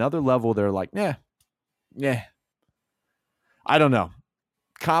guys are on another level. They're like, yeah. I don't know.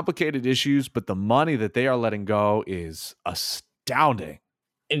 Complicated issues, but the money that they are letting go is astounding.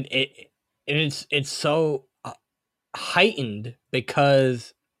 And it's so heightened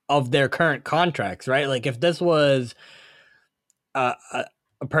because of their current contracts, right? Like if this was a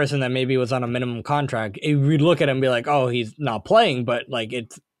person that maybe was on a minimum contract, we'd look at him and be like, oh, he's not playing, but like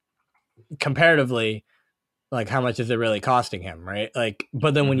it's comparatively Like, how much is it really costing him, right? Like,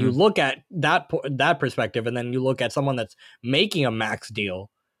 but then when you look at that perspective, and then you look at someone that's making a max deal,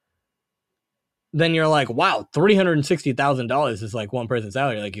 then you're like, wow, $360,000 is like one person's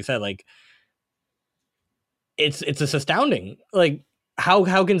salary, like you said. Like, it's just astounding. Like,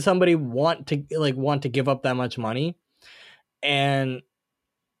 how can somebody want to give up that much money? And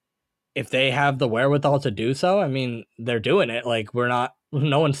if they have the wherewithal to do so, I mean, they're doing it. Like,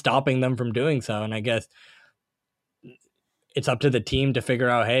 no one's stopping them from doing so. And I guess it's up to the team to figure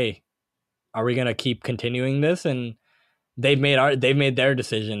out, hey, are we going to keep continuing this? And they've made their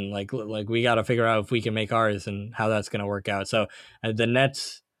decision. Like we got to figure out if we can make ours and how that's going to work out. So the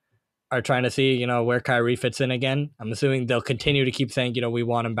Nets are trying to see, where Kyrie fits in again. I'm assuming they'll continue to keep saying, we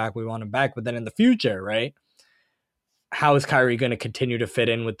want him back. But then in the future, right? How is Kyrie going to continue to fit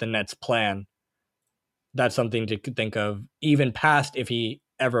in with the Nets plan? That's something to think of, even past if he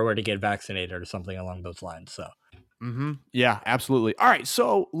ever were to get vaccinated or something along those lines. So, yeah, absolutely. All right,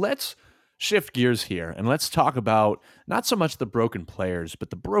 so let's shift gears here and let's talk about not so much the broken players, but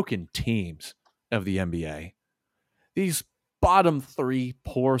the broken teams of the NBA. These bottom three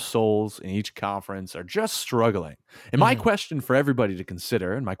poor souls in each conference are just struggling. And my question for everybody to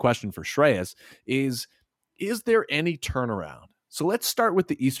consider, and my question for Shreyas, is there any turnaround? So let's start with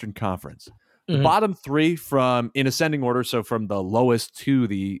the Eastern Conference. The bottom three in ascending order, so from the lowest to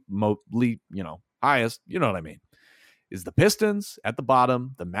the highest, you know what I mean, is the Pistons at the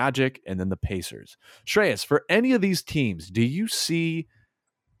bottom, the Magic, and then the Pacers. Shreyas, for any of these teams, do you see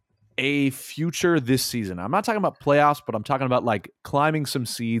a future this season? I'm not talking about playoffs, but I'm talking about like climbing some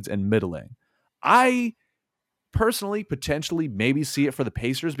seeds and middling. I personally potentially maybe see it for the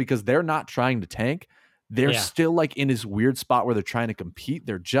Pacers because they're not trying to tank. They're still like in this weird spot where they're trying to compete.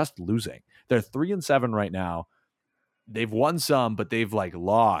 They're just losing. They're 3-7 right now. They've won some, but they've like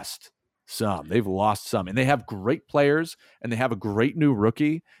lost some. They've lost some, and they have great players and they have a great new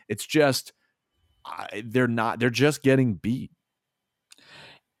rookie. It's just they're just getting beat.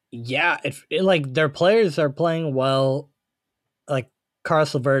 Yeah, like their players are playing well. Like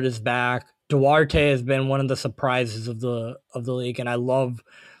Caris LeVert is back. Duarte has been one of the surprises of the league, and I love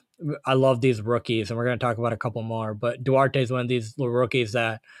these rookies, and we're going to talk about a couple more. But Duarte is one of these little rookies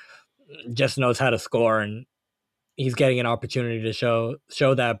that just knows how to score, and he's getting an opportunity to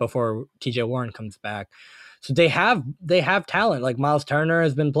show that before TJ Warren comes back. So they have talent. Like Miles Turner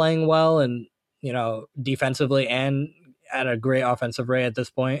has been playing well, and defensively and at a great offensive rate at this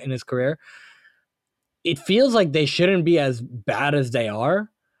point in his career. It feels like they shouldn't be as bad as they are,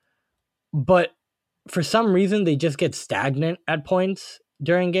 but for some reason they just get stagnant at points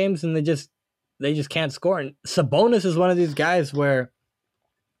during games, and they just can't score. And Sabonis is one of these guys where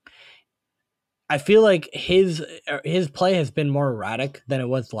I feel like his play has been more erratic than it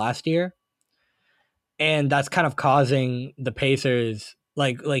was last year, and that's kind of causing the Pacers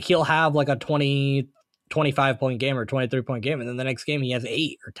like he'll have like a 25 point game or 23 point game, and then the next game he has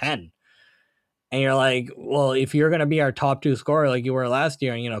 8 or 10, and you're like, well, if you're going to be our top 2 scorer like you were last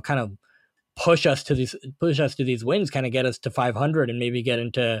year, and kind of push us to these wins, kind of get us to 500 and maybe get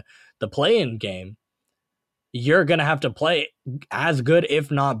into the play-in game, you're going to have to play as good,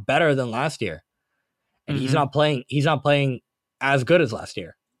 if not better than last year. And he's not playing as good as last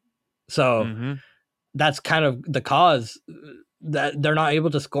year. So that's kind of the cause that they're not able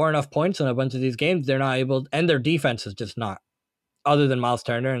to score enough points in a bunch of these games. They're not able, and their defense is just not, other than Miles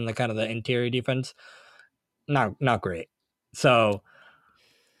Turner and the kind of the interior defense, not great. So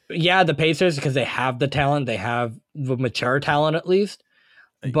yeah, the Pacers, because they have the talent, they have the mature talent at least.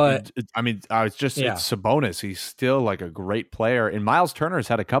 But it's Sabonis. He's still like a great player, and Miles Turner's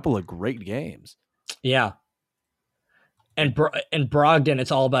had a couple of great games. Yeah, and Brogdon,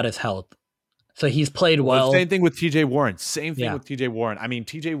 it's all about his health. So he's played well. Same thing with TJ Warren. With TJ Warren. I mean,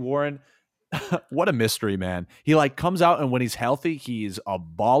 TJ Warren, what a mystery, man. He like comes out, and when he's healthy, he's a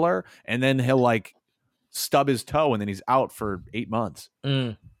baller, and then he'll like stub his toe, and then he's out for 8 months.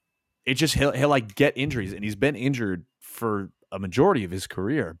 It just he'll like get injuries, and he's been injured for a majority of his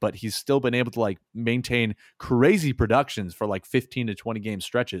career, but he's still been able to like maintain crazy productions for like 15 to 20 game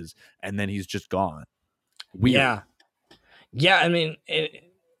stretches, and then he's just gone. Weird. Yeah. I mean,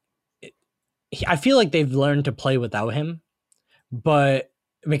 I feel like they've learned to play without him, but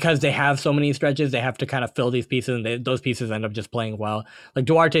because they have so many stretches, they have to kind of fill these pieces, and those pieces end up just playing well. Like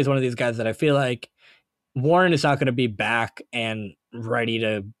Duarte is one of these guys that I feel like Warren is not going to be back and ready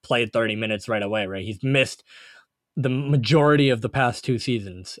to play 30 minutes right away, right? He's missed the majority of the past 2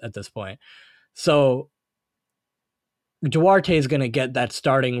 seasons at this point. So Duarte is going to get that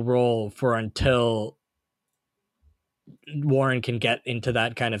starting role for until Warren can get into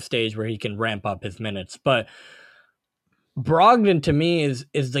that kind of stage where he can ramp up his minutes. But Brogdon to me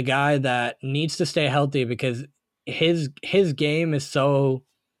is the guy that needs to stay healthy because his game is so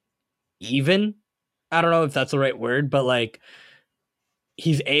even. I don't know if that's the right word, but like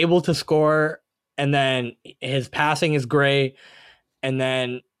he's able to score, and then his passing is great, and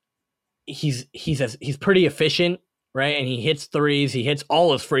then he's pretty efficient, right? And he hits threes, he hits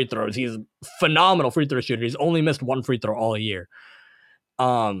all his free throws. He's a phenomenal free throw shooter. He's only missed one free throw all year.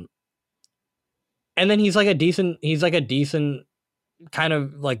 And then he's like a decent kind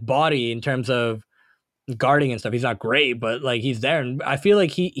of like body in terms of guarding and stuff. He's not great, but like he's there, and I feel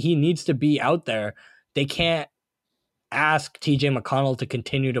like he needs to be out there. They can't ask TJ McConnell to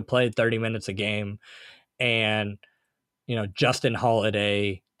continue to play 30 minutes a game and Justin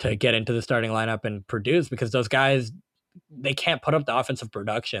Holiday to get into the starting lineup and produce, because those guys, they can't put up the offensive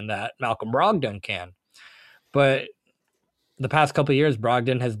production that Malcolm Brogdon can. But the past couple of years,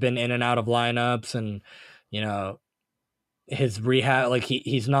 Brogdon has been in and out of lineups, and his rehab, like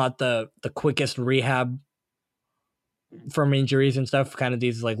he's not the quickest rehab from injuries and stuff, kind of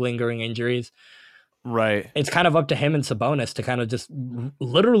these like lingering injuries. Right. It's kind of up to him and Sabonis to kind of just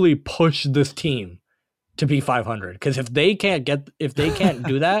literally push this team to be 500. Because if they can't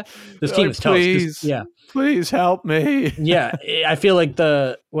do that, this team is toast. Please help me. Yeah, I feel like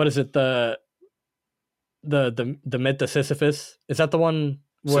the myth of Sisyphus, is that the one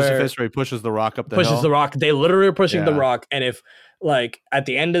where Sisyphus, where he pushes the rock up the hill? The rock. They literally are pushing the rock, and if like at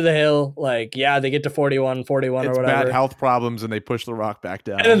the end of the hill, like they get to 41 it's or whatever, bad health problems, and they push the rock back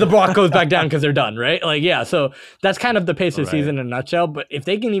down, and then the rock goes back down because they're done, right? Like so that's kind of the pace of the season in a nutshell. But if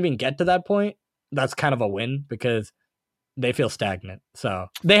they can even get to that point, that's kind of a win, because they feel stagnant. So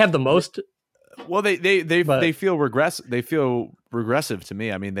they have the most. Well, they feel They feel regressive to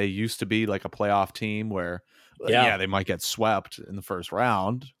me. I mean, they used to be like a playoff team where, they might get swept in the first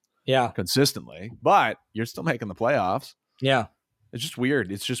round, consistently, but you're still making the playoffs. Yeah, it's just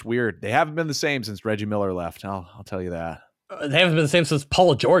weird. They haven't been the same since Reggie Miller left. I'll tell you that. They haven't been the same since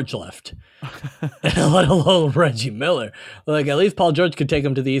Paul George left, let alone Reggie Miller. Like at least Paul George could take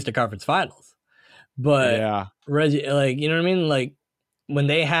them to the Eastern Conference Finals. But Reggie, like, you know what I mean? Like when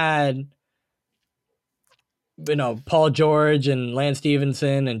they had, Paul George and Lance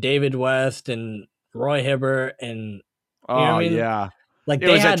Stevenson and David West and Roy Hibbert and, you know what I mean? Yeah. Like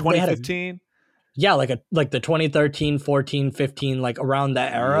they had 2015. Like the 2013, 14, 15, like around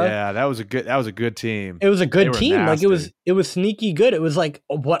that era. Yeah, that was a good team. It was a good team. Nasty. Like it was sneaky good. It was like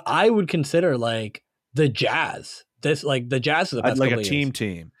what I would consider like the Jazz. The Jazz is the best. Like a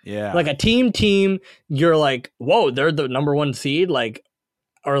team. Yeah. Like a team. You're like, whoa, they're the number 1 seed, like,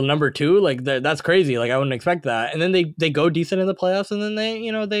 or number 2. Like that's crazy. Like I wouldn't expect that. And then they go decent in the playoffs, and then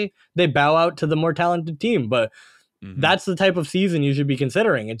they bow out to the more talented team. But that's the type of season you should be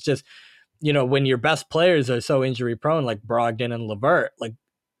considering. It's just, when your best players are so injury prone, like Brogdon and LeVert, like,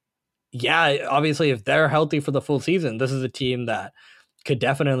 obviously if they're healthy for the full season, this is a team that could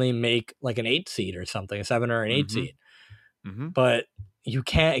definitely make like an 8 seed or something, a 7 or an 8 seed. But you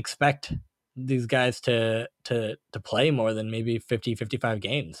can't expect these guys to play more than maybe 50, 55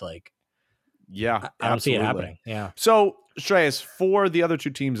 games. Like, I don't see it happening. Yeah. So Shreyas, for the other 2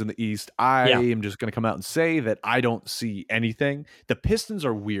 teams in the East, I am just going to come out and say that I don't see anything. The Pistons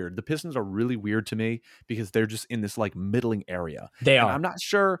are weird. The Pistons are really weird to me because they're just in this like middling area. They are.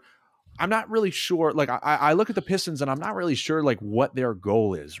 I'm not really sure. Like I look at the Pistons and I'm not really sure like what their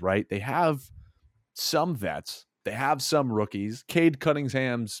goal is, right? They have some vets. They have some rookies. Cade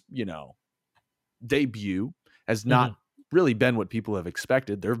Cunningham's, debut has not really been what people have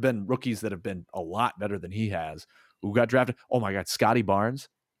expected. There have been rookies that have been a lot better than he has, who got drafted. Oh my God, Scotty Barnes,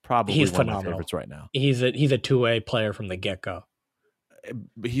 probably he's one phenomenal. of my favorites right now. He's a 2-way player from the get-go.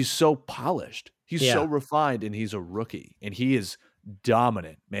 He's so polished. He's so refined, and he's a rookie, and he is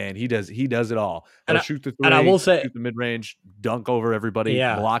dominant, man. He does it all. He'll shoot the 3, and I will say, shoot the mid-range, dunk over everybody,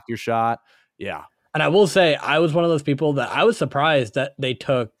 block your shot. Yeah. And I will say, I was one of those people that I was surprised that they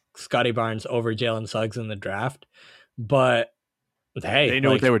took Scotty Barnes over Jalen Suggs in the draft. But hey, they knew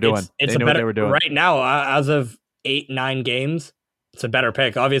what they were doing. It's what they were doing right now. As of 8-9 games, it's a better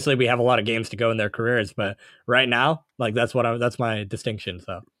pick. Obviously, we have a lot of games to go in their careers, but right now, like that's my distinction.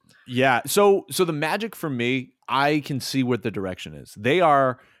 So yeah. So the Magic for me, I can see what the direction is. They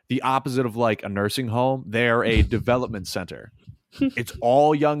are the opposite of like a nursing home. They're a development center. It's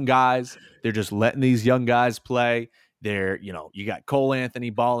all young guys. They're just letting these young guys play. They're, you got Cole Anthony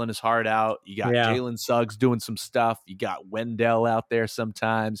balling his heart out. You got Jalen Suggs doing some stuff. You got Wendell out there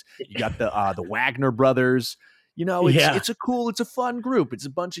sometimes. You got the Wagner brothers. It's a fun group. It's a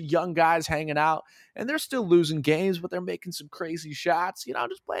bunch of young guys hanging out, and they're still losing games, but they're making some crazy shots.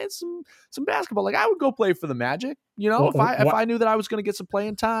 Just playing some basketball. Like I would go play for the Magic. If I knew that I was going to get some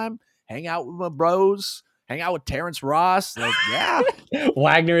playing time, hang out with my bros. Hang out with Terrence Ross. Like, yeah.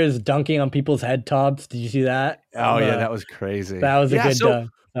 Wagner is dunking on people's head tops. Did you see that? Oh, yeah, that was crazy. That was a good dunk.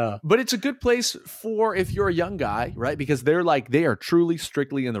 But it's a good place for if you're a young guy, right? Because they are truly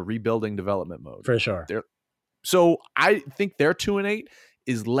strictly in the rebuilding development mode. For sure. So I think their 2-8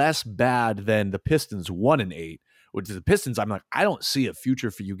 is less bad than the Pistons 1-8, which is the Pistons. I'm like, I don't see a future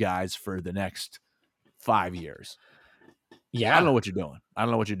for you guys for the next 5 years. Yeah. I don't know what you're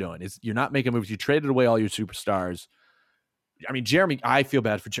doing. You're not making moves. You traded away all your superstars. I mean, I feel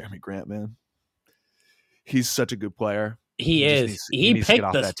bad for Jeremy Grant, man. He's such a good player. He is. He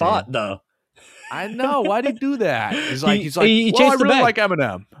picked the spot, though. I know. Why'd he do that? He's like, I really like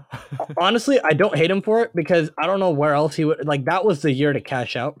Eminem. Honestly, I don't hate him for it because I don't know where else he would. Like, that was the year to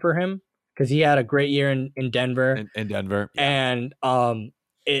cash out for him because he had a great year in Denver. In Denver. Yeah. And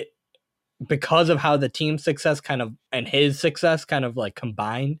because of how the team's success and his success kind of like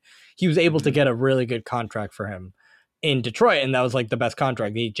combined, he was able to get a really good contract for him in Detroit. And that was like the best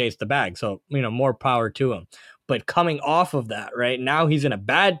contract. He chased the bag. So, more power to him. But coming off of that, right now he's in a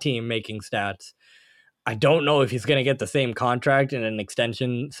bad team making stats. I don't know if he's going to get the same contract and an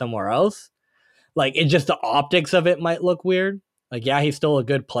extension somewhere else. Like, it's just the optics of it might look weird. Like, yeah, he's still a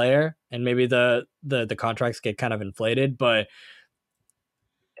good player and maybe the contracts get kind of inflated, but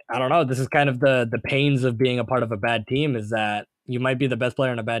I don't know. This is kind of the pains of being a part of a bad team is that you might be the best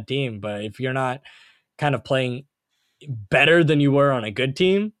player on a bad team, but if you're not kind of playing better than you were on a good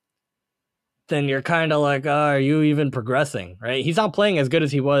team, then you're kind of like, are you even progressing, right? He's not playing as good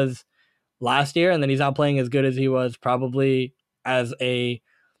as he was last year, and then he's not playing as good as he was probably as a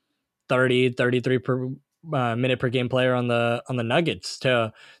 33 per minute per game player on the Nuggets.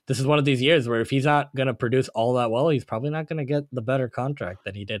 This is one of these years where if he's not going to produce all that well, he's probably not going to get the better contract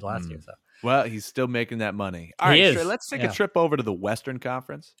that he did last year. So, well, he's still making that money. All right, sure, let's take a trip over to the Western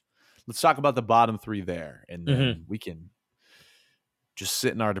Conference. Let's talk about the bottom three there, and then we can just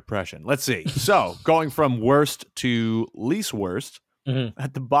sit in our depression. Let's see. So, going from worst to least worst,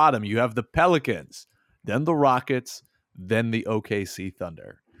 at the bottom, you have the Pelicans, then the Rockets, then the OKC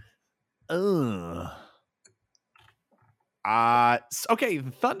Thunder. Okay,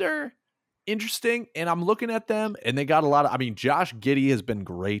 the Thunder, interesting, and I'm looking at them, and they got a lot of. I mean, Josh Giddey has been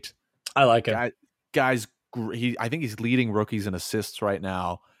great. I like him. Guys, I think he's leading rookies in assists right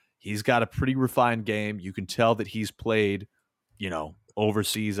now. He's got a pretty refined game. You can tell that he's played,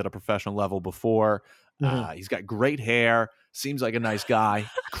 overseas at a professional level before. He's got great hair. Seems like a nice guy.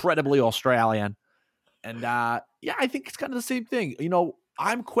 Incredibly Australian. And I think it's kind of the same thing.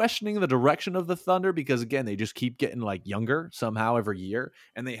 I'm questioning the direction of the Thunder because, again, they just keep getting like younger somehow every year.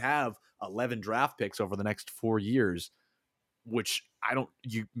 And they have 11 draft picks over the next 4 years, which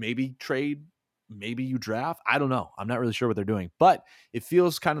you maybe trade, maybe you draft. I don't know. I'm not really sure what they're doing, but it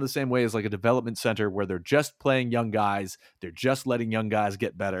feels kind of the same way as like a development center where they're just playing young guys. They're just letting young guys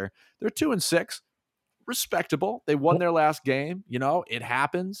get better. They're 2-6. Respectable. They won their last game. It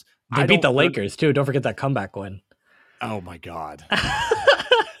happens. They beat the Lakers too. Don't forget that comeback win. Oh my God.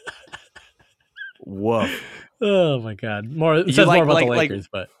 Woof. Oh my God. It says more about the Lakers,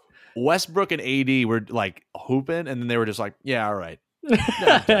 but Westbrook and AD were like hooping, and then they were just like, yeah, all right.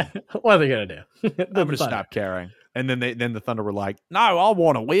 What are they gonna do? I'm gonna stop caring. And then the Thunder were like, no, I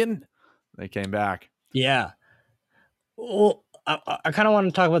want to win. They came back. Yeah. Well, I kind of want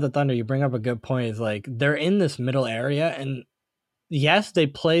to talk about the Thunder. You bring up a good point. Is like they're in this middle area, and yes, they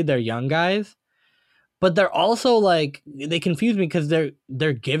play their young guys, but they're also like they confuse me because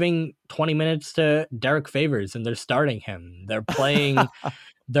they're giving 20 minutes to Derek Favors and they're starting him. They're playing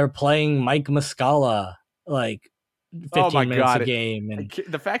Mike Muscala like 15 minutes a game, and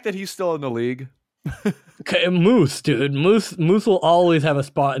the fact that he's still in the league. Moose, dude. Moose will always have a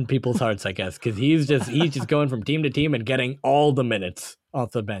spot in people's hearts, I guess, because he's just going from team to team and getting all the minutes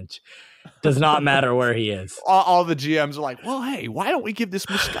off the bench. Does not matter where he is. All the GMs are like, well, hey, why don't we give this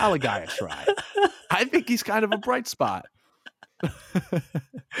Muscala guy a try? I think he's kind of a bright spot.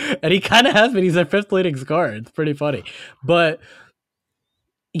 And he kind of has been. He's their 5th leading scorer. It's pretty funny. But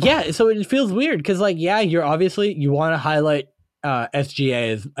yeah, so it feels weird because you're obviously you want to highlight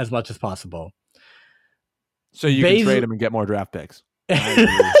SGA as much as possible. So you can trade him and get more draft picks.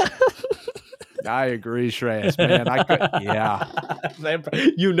 I agree, Shreyas, man. Sam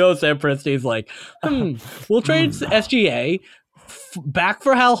Presti's like, we'll trade SGA back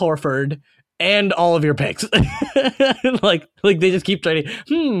for Hal Horford and all of your picks. like they just keep trading.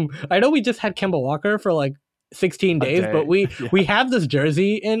 I know we just had Kemba Walker for like 16 days, but we have this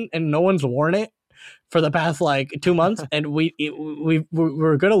jersey in and no one's worn it for the past like 2 months, and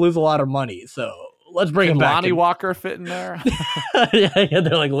we're gonna lose a lot of money. So let's bring it back. Lonnie Walker fit in there? yeah,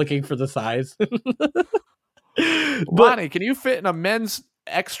 they're like looking for the size. Lonnie, can you fit in a men's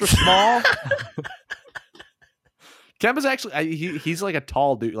extra small? Kemba's actually he's like a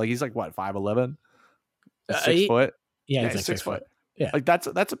tall dude. Like he's like what, 5'11", 6 foot. Yeah, he's like 6 foot. Yeah, like that's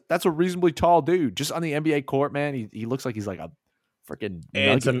a reasonably tall dude. Just on the NBA court, man, he looks like he's like a freaking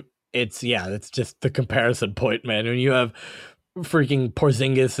nugget. It's just the comparison point, man. When you have freaking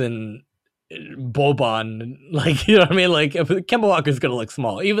Porzingis and Boban, like, you know what I mean? Like, Kemba Walker's gonna look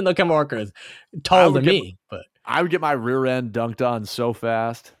small, even though Kemba Walker is taller than me. But I would get my rear end dunked on so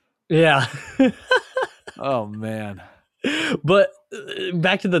fast. Yeah. Oh man. But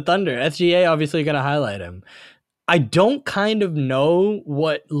back to the Thunder. SGA obviously gonna highlight him. I don't kind of know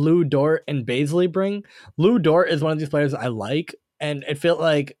what Lou Dort and Baisley bring. Lou Dort is one of these players I like, and it felt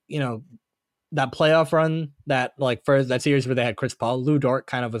like, you know, that playoff run, that like first that series where they had Chris Paul, Lou Dort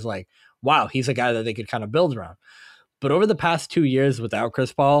kind of was like, wow, he's a guy that they could kind of build around. But over the past 2 years without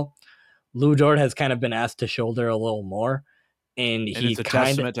Chris Paul, Lou Dort has kind of been asked to shoulder a little more, and it's a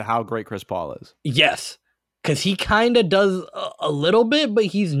testament to how great Chris Paul is. Yes, because he kind of does a little bit, but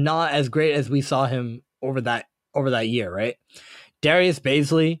he's not as great as we saw him over that year, right? Darius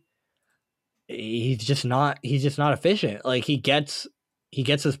Baisley, he's just not efficient. Like he gets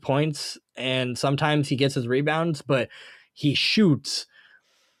his points and sometimes he gets his rebounds, but he shoots.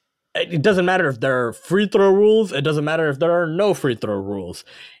 It doesn't matter if there are free throw rules. It doesn't matter if there are no free throw rules.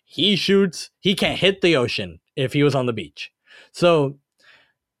 He shoots. He can't hit the ocean if he was on the beach. So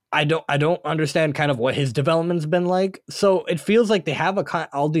I don't understand kind of what his development's been like. So it feels like they have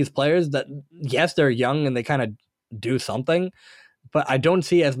all these players that, yes, they're young and they kind of do something, but I don't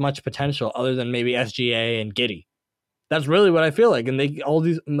see as much potential other than maybe SGA and Giddey. That's really what I feel like. And they all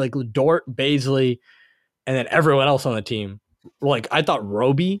these like Dort, Baisley, and then everyone else on the team. Like I thought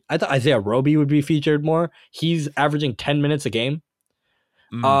Isaiah Roby would be featured more. He's averaging 10 minutes a game.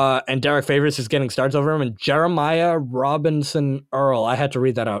 And Derek Favors is getting starts over him, and Jeremiah Robinson Earl. I had to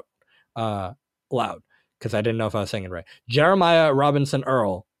read that out loud because I didn't know if I was saying it right. Jeremiah Robinson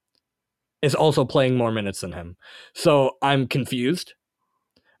Earl is also playing more minutes than him. So I'm confused.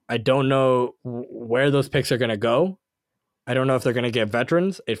 I don't know where those picks are going to go. I don't know if they're going to get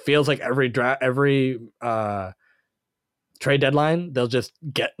veterans. It feels like every trade deadline, they'll just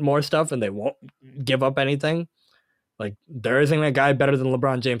get more stuff and they won't give up anything. Like, there isn't a guy better than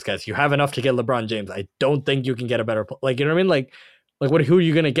LeBron James, guys. You have enough to get LeBron James. I don't think you can get a better, like, you know what I mean? Like who are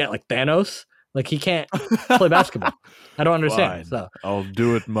you going to get? Like Thanos? Like, he can't play basketball. I don't understand. Fine. So I'll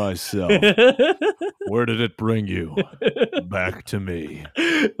do it myself. Where did it bring you? Back to me.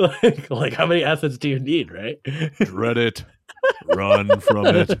 Like how many assets do you need, right? Dread it. Run from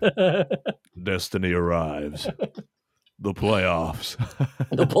it. Destiny arrives. The playoffs.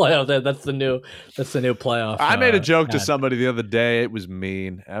 The playoffs. That's the new playoff. I made a joke to somebody the other day. It was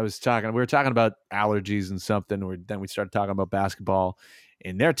mean. We were talking about allergies and something. Then we started talking about basketball,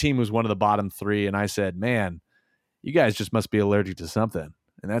 and their team was one of the bottom three. And I said, "Man, you guys just must be allergic to something,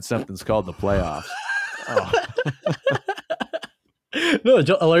 and that something's called the playoffs." Oh. No,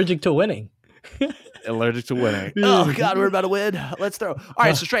 allergic to winning. Allergic to winning. Oh God, we're about to win. Let's throw. All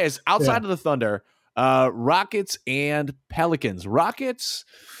right, so Shreyas, outside of the Thunder. Rockets and Pelicans. Rockets.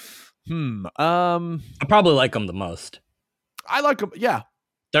 I probably like them the most. I like them. Yeah,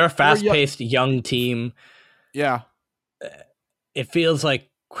 they're a fast-paced young team. Yeah, it feels like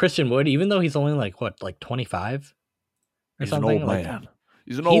Christian Wood, even though he's only like 25 or he's something. An old man.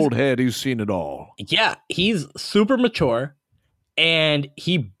 He's an old head. He's seen it all. Yeah, he's super mature, and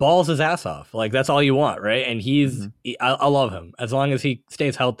he balls his ass off. Like, that's all you want, right? And I love him as long as he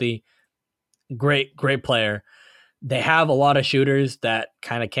stays healthy. Great player. They have a lot of shooters that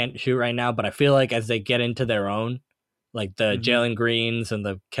kind of can't shoot right now, but I feel like as they get into their own, like the Jalen Greens and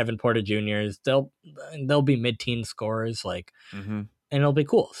the Kevin Porter Juniors, they'll be mid-teen scorers, like, and it'll be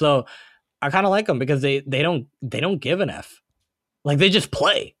cool. So I kind of like them because they don't give an F. Like, they just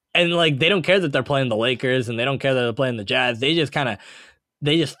play, and like they don't care that they're playing the Lakers and they don't care that they're playing the Jazz. They just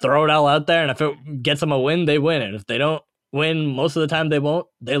throw it all out there, and if it gets them a win, they win, and if they don't win, most of the time they won't,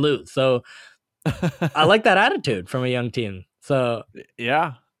 they lose. So I like that attitude from a young team. So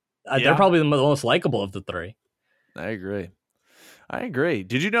yeah, they're probably the most likable of the three. I agree.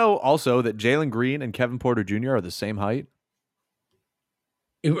 Did you know also that Jalen Green and Kevin Porter Jr. are the same height?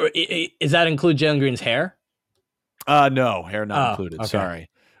 Does that include Jalen Green's hair? No, hair not included. Okay. Sorry.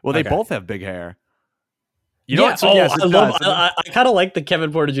 Well, they both have big hair. You know what? So, yes, it does. I kind of like the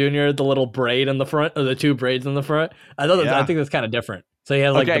Kevin Porter Jr., the little braid in the front, or the two braids in the front. I think that's kind of different. So he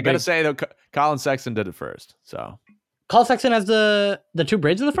has like. Okay, I gotta say though, Colin Sexton did it first. So Colin Sexton has the two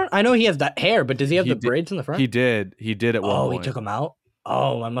braids in the front. I know he has that hair, but does he have the braids in the front? He did. He did at one point. Oh, he took them out.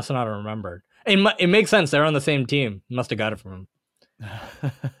 Oh, I must not have remembered. It makes sense. They're on the same team. Must have got it from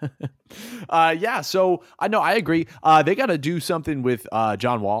him. Yeah. So I agree. They got to do something with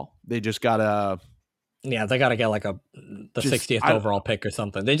John Wall. They just gotta. Yeah, they gotta get like the 60th overall pick or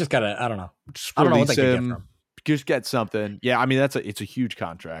something. They just gotta. I don't know. I don't know what they can get from. Just get something. Yeah, I mean it's a huge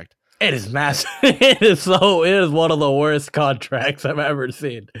contract. It is massive. It is one of the worst contracts I've ever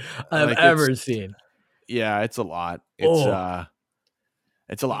seen. Yeah, it's a lot.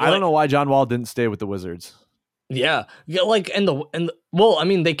 It's a lot. I don't know why John Wall didn't stay with the Wizards. Yeah, like well, I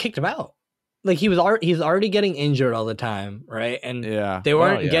mean, they kicked him out. Like he's already getting injured all the time, right? And they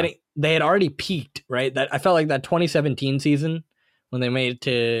weren't getting. They had already peaked, right? That I felt like that 2017 season when they made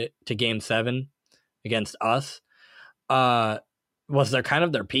it to Game 7 against us was their kind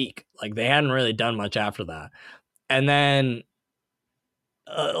of their peak. Like they hadn't really done much after that, and then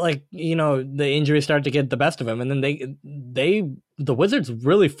the injuries started to get the best of him, and then the Wizards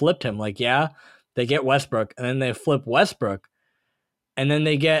really flipped him. Like they get Westbrook, and then they flip Westbrook. And then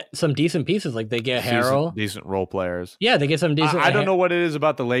they get some decent pieces, like they get Harrell. Decent role players. Yeah, they get some decent. I don't know what it is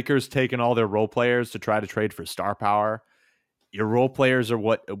about the Lakers taking all their role players to try to trade for star power. Your role players are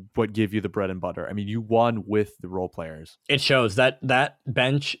what give you the bread and butter. I mean, you won with the role players. It shows that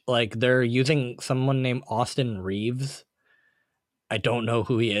bench, like they're using someone named Austin Reeves. I don't know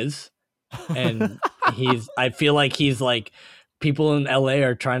who he is. And I feel like he's like, people in LA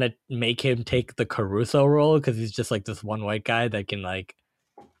are trying to make him take the Caruso role because he's just like this one white guy that can like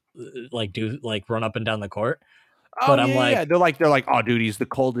do like run up and down the court. But I'm like, they're like, oh, dude, he's the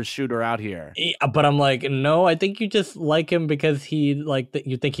coldest shooter out here. But I'm like, no, I think you just like him because he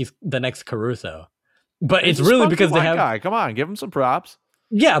you think he's the next Caruso. But it's really because they have. Guy. Come on, give him some props.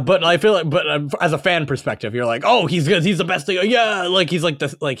 Yeah, but I feel like, as a fan perspective, you're like, oh, he's good. He's the best thing. Yeah, like he's like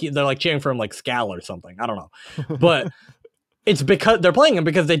this. Like they're like cheering for him like Scal or something. I don't know, but. It's because they're playing him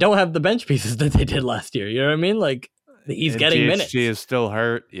because they don't have the bench pieces that they did last year. You know what I mean? Like he's getting minutes. He is still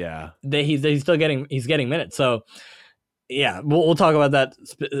hurt. Yeah, he's still getting minutes. So yeah, we'll talk about that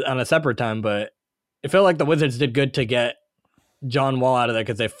on a separate time. But it felt like the Wizards did good to get John Wall out of there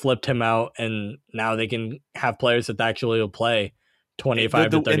because they flipped him out, and now they can have players that actually will play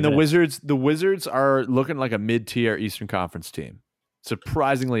 25 to 30 and minutes. The Wizards are looking like a mid-tier Eastern Conference team,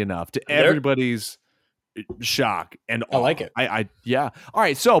 surprisingly enough, to everybody's shock and I like it. Yeah. All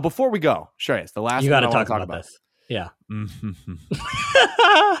right. So before we go, Shreyas, the last you got to talk about this. Yeah.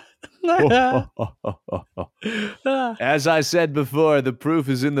 As I said before, the proof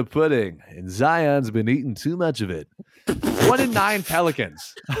is in the pudding, and Zion's been eating too much of it. 1-9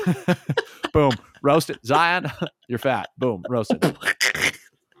 Pelicans. Boom, roasted. Zion, you're fat. Boom, roasted.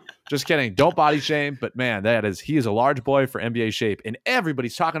 Just kidding. Don't body shame, but man, he is a large boy for NBA shape, and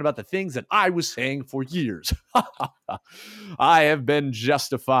everybody's talking about the things that I was saying for years. I have been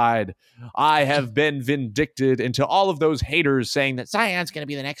justified. I have been vindicted into all of those haters saying that Zion's going to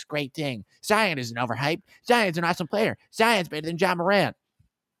be the next great thing. Zion isn't overhyped. Zion's an awesome player. Zion's better than Ja Morant.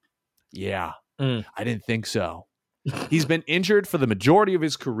 Yeah, I didn't think so. He's been injured for the majority of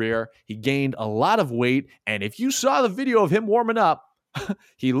his career. He gained a lot of weight, and if you saw the video of him warming up,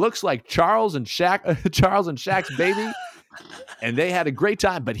 he looks like Charles and Shaq's baby, and they had a great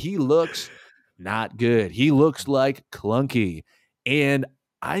time, but he looks not good. He looks like clunky, and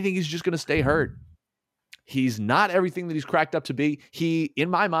I think he's just going to stay hurt. He's not everything that he's cracked up to be. He, in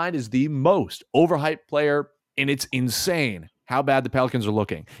my mind, is the most overhyped player, and it's insane how bad the Pelicans are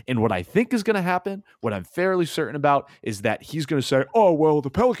looking. And what I think is going to happen, what I'm fairly certain about, is that he's going to say, oh, well, the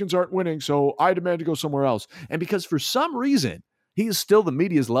Pelicans aren't winning, so I demand to go somewhere else. And because for some reason, he is still the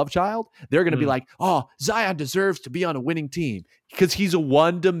media's love child, they're going to be like, oh, Zion deserves to be on a winning team because he's a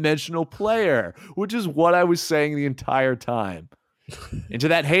one-dimensional player, which is what I was saying the entire time. And to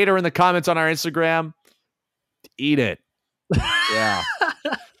that hater in the comments on our Instagram, eat it. Yeah.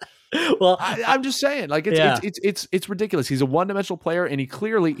 Well, I'm just saying, like it's ridiculous. He's a one-dimensional player, and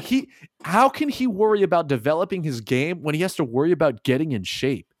how can he worry about developing his game when he has to worry about getting in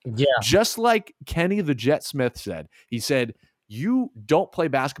shape? Yeah. Just like Kenny the Jet Smith said. He said, you don't play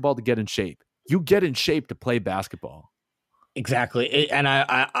basketball to get in shape. You get in shape to play basketball. Exactly. And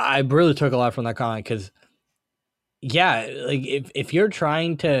I really took a lot from that comment because, yeah, like if you're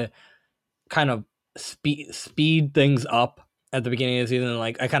trying to kind of speed things up at the beginning of the season,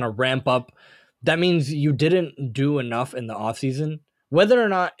 like I kind of ramp up, that means you didn't do enough in the offseason. Whether or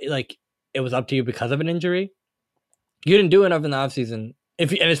not like it was up to you because of an injury, You didn't do enough in the offseason.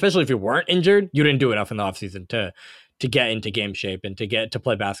 And especially if you weren't injured, you didn't do enough in the offseason to get into game shape and to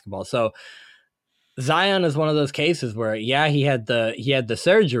play basketball. So Zion is one of those cases where, yeah, he had the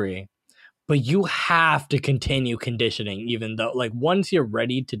surgery, but you have to continue conditioning, even though, like, once you're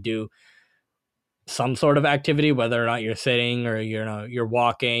ready to do some sort of activity, whether or not you're sitting or you're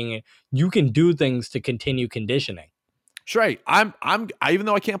walking, you can do things to continue conditioning. Shrey, even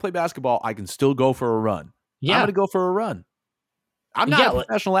though I can't play basketball, I can still go for a run. Yeah. I'm going to go for a run. I'm not a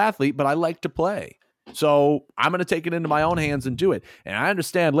professional athlete, but I like to play. So I'm going to take it into my own hands and do it. And I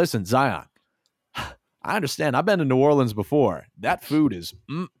understand, listen, Zion, I understand. I've been to New Orleans before. That food is,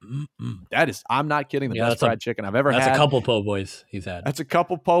 that is, I'm not kidding, the best fried chicken I've ever had. That's a couple po' boys he's had. That's a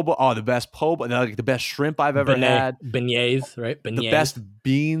couple po' boys. Oh, the best po' boy, like the best shrimp I've ever had. Beignets, right? Beignets. The best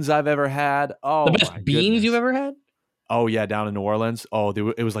beans I've ever had. Oh, the best beans you've ever had? Oh, yeah, down in New Orleans. Oh,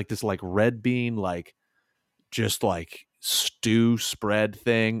 it was like this like red bean, like just like stew spread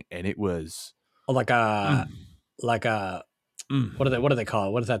thing. And it was. Oh, like a, what do they call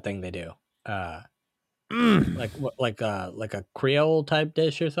it? What is that thing they do? Like a Creole type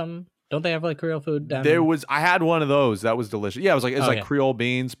dish or something? Don't they have like Creole food down there? I had one of those. That was delicious. Yeah, it was like Creole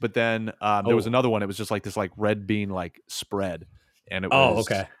beans, but then there was another one. It was just like this like red bean like spread. And it was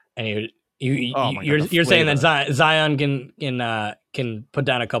okay. And you're saying that Zion can put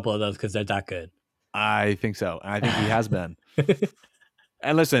down a couple of those because they're that good. I think so. And I think he has been.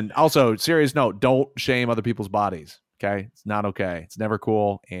 And listen, also, serious note, don't shame other people's bodies. Okay? It's not okay. It's never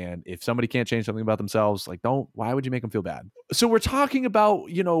cool. And if somebody can't change something about themselves, like, why would you make them feel bad? So we're talking about,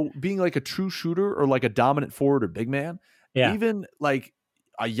 being like a true shooter or like a dominant forward or big man. Yeah. Even like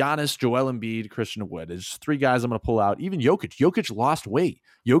a Giannis, Joel Embiid, Christian Wood. There's three guys I'm going to pull out. Even Jokic. Jokic lost weight.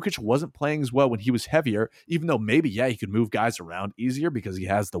 Jokic wasn't playing as well when he was heavier, even though maybe, he could move guys around easier because he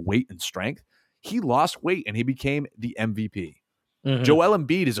has the weight and strength. He lost weight and he became the MVP. Mm-hmm. Joel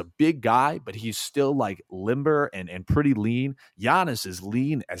Embiid is a big guy, but he's still like limber and pretty lean. Giannis is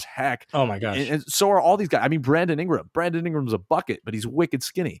lean as heck. Oh my gosh. And so are all these guys. I mean, Brandon Ingram's a bucket, but he's wicked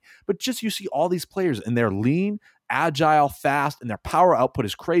skinny. But just you see all these players and they're lean, agile, fast, and their power output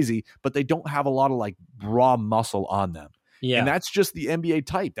is crazy, but they don't have a lot of like raw muscle on them. Yeah. And that's just the NBA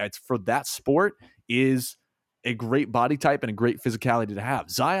type. That's for that sport is a great body type and a great physicality to have.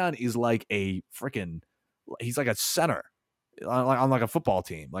 Zion is like he's like a center on like a football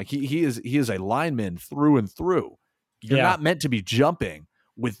team. Like he is a lineman through and through. You're not meant to be jumping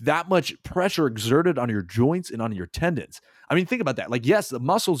with that much pressure exerted on your joints and on your tendons. I mean, think about that. Like, yes, the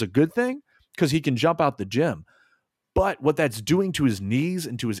muscle's a good thing because he can jump out the gym. But what that's doing to his knees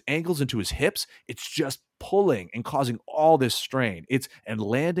and to his ankles and to his hips, it's just pulling and causing all this strain. And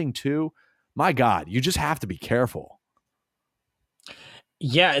landing too. My God, you just have to be careful.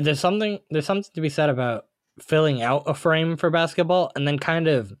 Yeah, there's something to be said about filling out a frame for basketball and then kind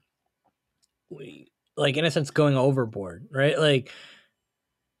of like in a sense going overboard, right? Like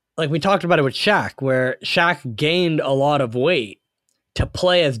we talked about it with Shaq, where Shaq gained a lot of weight to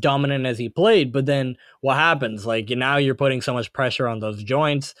play as dominant as he played, but then what happens? Like now you're putting so much pressure on those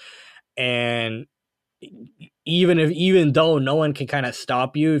joints, and even though no one can kind of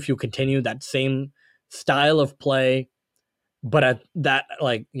stop you if you continue that same style of play, but at that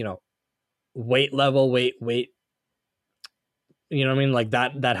weight level, weight, you know what I mean? Like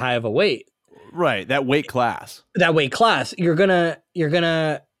that high of a weight. Right. That weight class, you're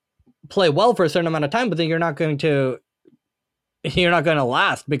gonna play well for a certain amount of time, but then you're not going to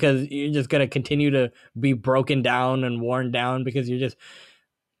last because you're just going to continue to be broken down and worn down because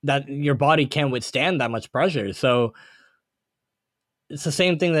your body can't withstand that much pressure. So it's the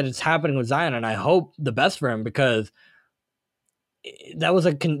same thing that it's happening with Zion, and I hope the best for him because that was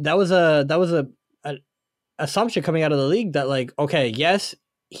a assumption coming out of the league that like, okay, yes,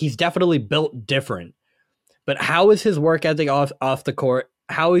 he's definitely built different, but how is his work ethic off the court?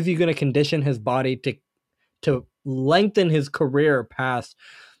 How is he going to condition his body to lengthen his career past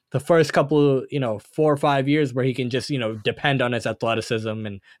the first couple, 4 or 5 years where he can just, depend on his athleticism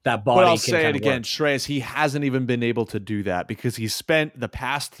and that body. But I'll say it again, Shreyas, he hasn't even been able to do that because he spent the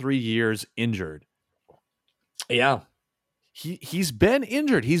past 3 years injured. Yeah. He's been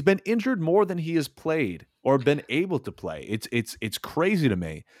injured. He's been injured more than he has played or been able to play. It's crazy to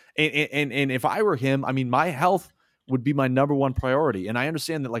me. And if I were him, I mean, my health would be my number one priority. And I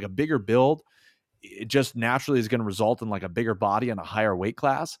understand that like a bigger build, it just naturally is going to result in like a bigger body and a higher weight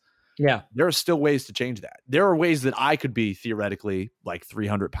class. Yeah. There are still ways to change that. There are ways that I could be theoretically like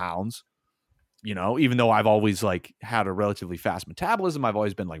 300 pounds, even though I've always like had a relatively fast metabolism. I've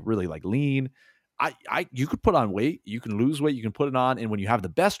always been like really like lean. you could put on weight, you can lose weight, you can put it on, and when you have the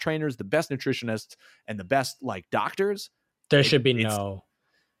best trainers, the best nutritionists, and the best like doctors, there should be no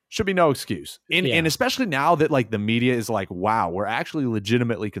excuse. And especially now that like the media is like, wow, we're actually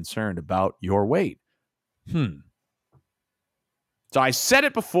legitimately concerned about your weight. So I said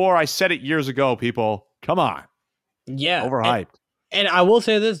it before, I said it years ago, people. Come on. Yeah. Overhyped. And I will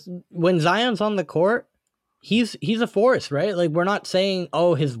say this, when Zion's on the court, he's a force, right? Like, we're not saying,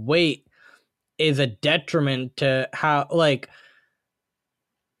 oh, his weight is a detriment to how, like,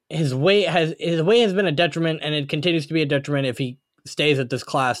 his weight has been a detriment, and it continues to be a detriment if he stays at this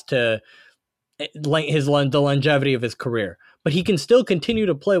class to the longevity of his career. But he can still continue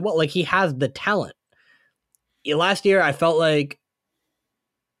to play well. Like, he has the talent. Last year, I felt like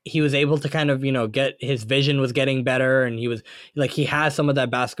he was able to kind of, get his vision was getting better, and he was like, he has some of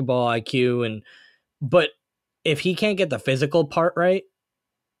that basketball IQ, but if he can't get the physical part right,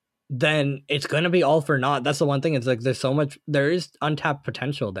 then it's going to be all for naught. That's the one thing. It's like, there is untapped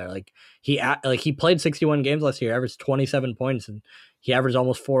potential there. Like he played 61 games last year, averaged 27 points, and he averaged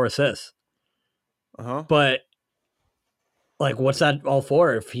almost 4 assists. But like, what's that all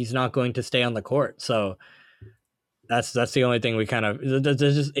for if he's not going to stay on the court? So that's the only thing we kind of,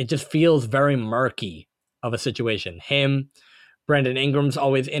 it just feels very murky of a situation. Him, Brandon Ingram's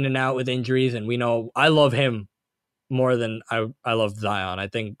always in and out with injuries, and we know I love him more than I love Zion. I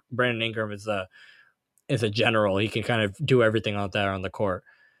think Brandon Ingram is a general. He can kind of do everything out there on the court.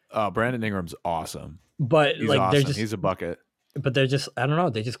 Brandon Ingram's awesome. But he's like, awesome. He's a bucket. But they're just, I don't know,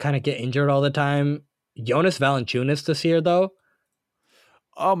 they just kind of get injured all the time. Jonas Valanciunas this year, though.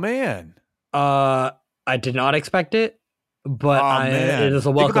 Oh man. I did not expect it, but it is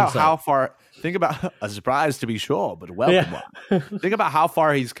a welcome. Think about a surprise to be sure, but a welcome one. Think about how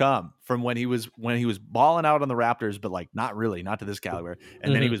far he's come from when he was balling out on the Raptors, but like not really, not to this caliber.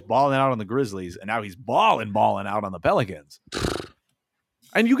 And then he was balling out on the Grizzlies, and now he's balling out on the Pelicans.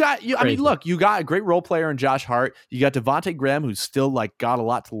 And you got a great role player in Josh Hart. You got Devontae Graham, who's still like got a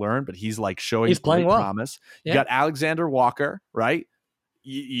lot to learn, but he's like showing playing well. Promise. You got Alexander Walker, right?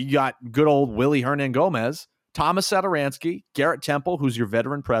 You got good old Willie Hernan Gomez, Thomas Satoransky, Garrett Temple, who's your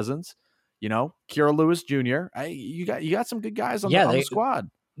veteran presence. Kira Lewis Jr. You got some good guys on the squad.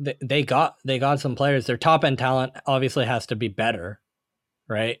 They got some players. Their top end talent obviously has to be better,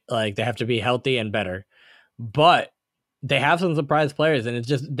 right? Like, they have to be healthy and better, but they have some surprise players, and it's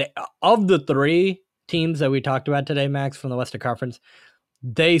just of the 3 teams that we talked about today, Max, from the Western Conference,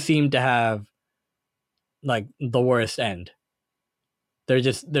 they seem to have like the worst end.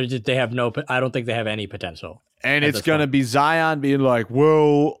 They have no. I don't think they have any potential. And it's going to be Zion being like,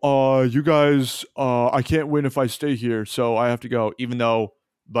 well, you guys, I can't win if I stay here, so I have to go. Even though,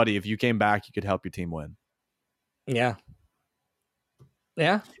 buddy, if you came back, you could help your team win. Yeah.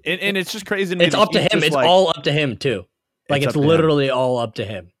 Yeah. And it's just crazy to me. It's up to him. It's all up to him, too. Like, it's literally all up to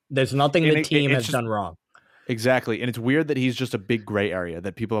him. There's nothing the team has done wrong. Exactly. And it's weird that he's just a big gray area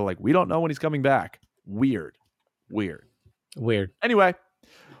that people are like, we don't know when he's coming back. Weird. Anyway,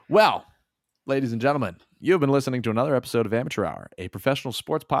 well, ladies and gentlemen, you have been listening to another episode of Amateur Hour, a professional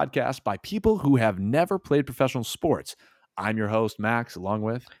sports podcast by people who have never played professional sports. I'm your host, Max, along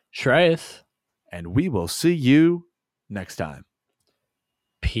with Shreyas. And we will see you next time.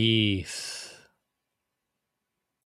 Peace.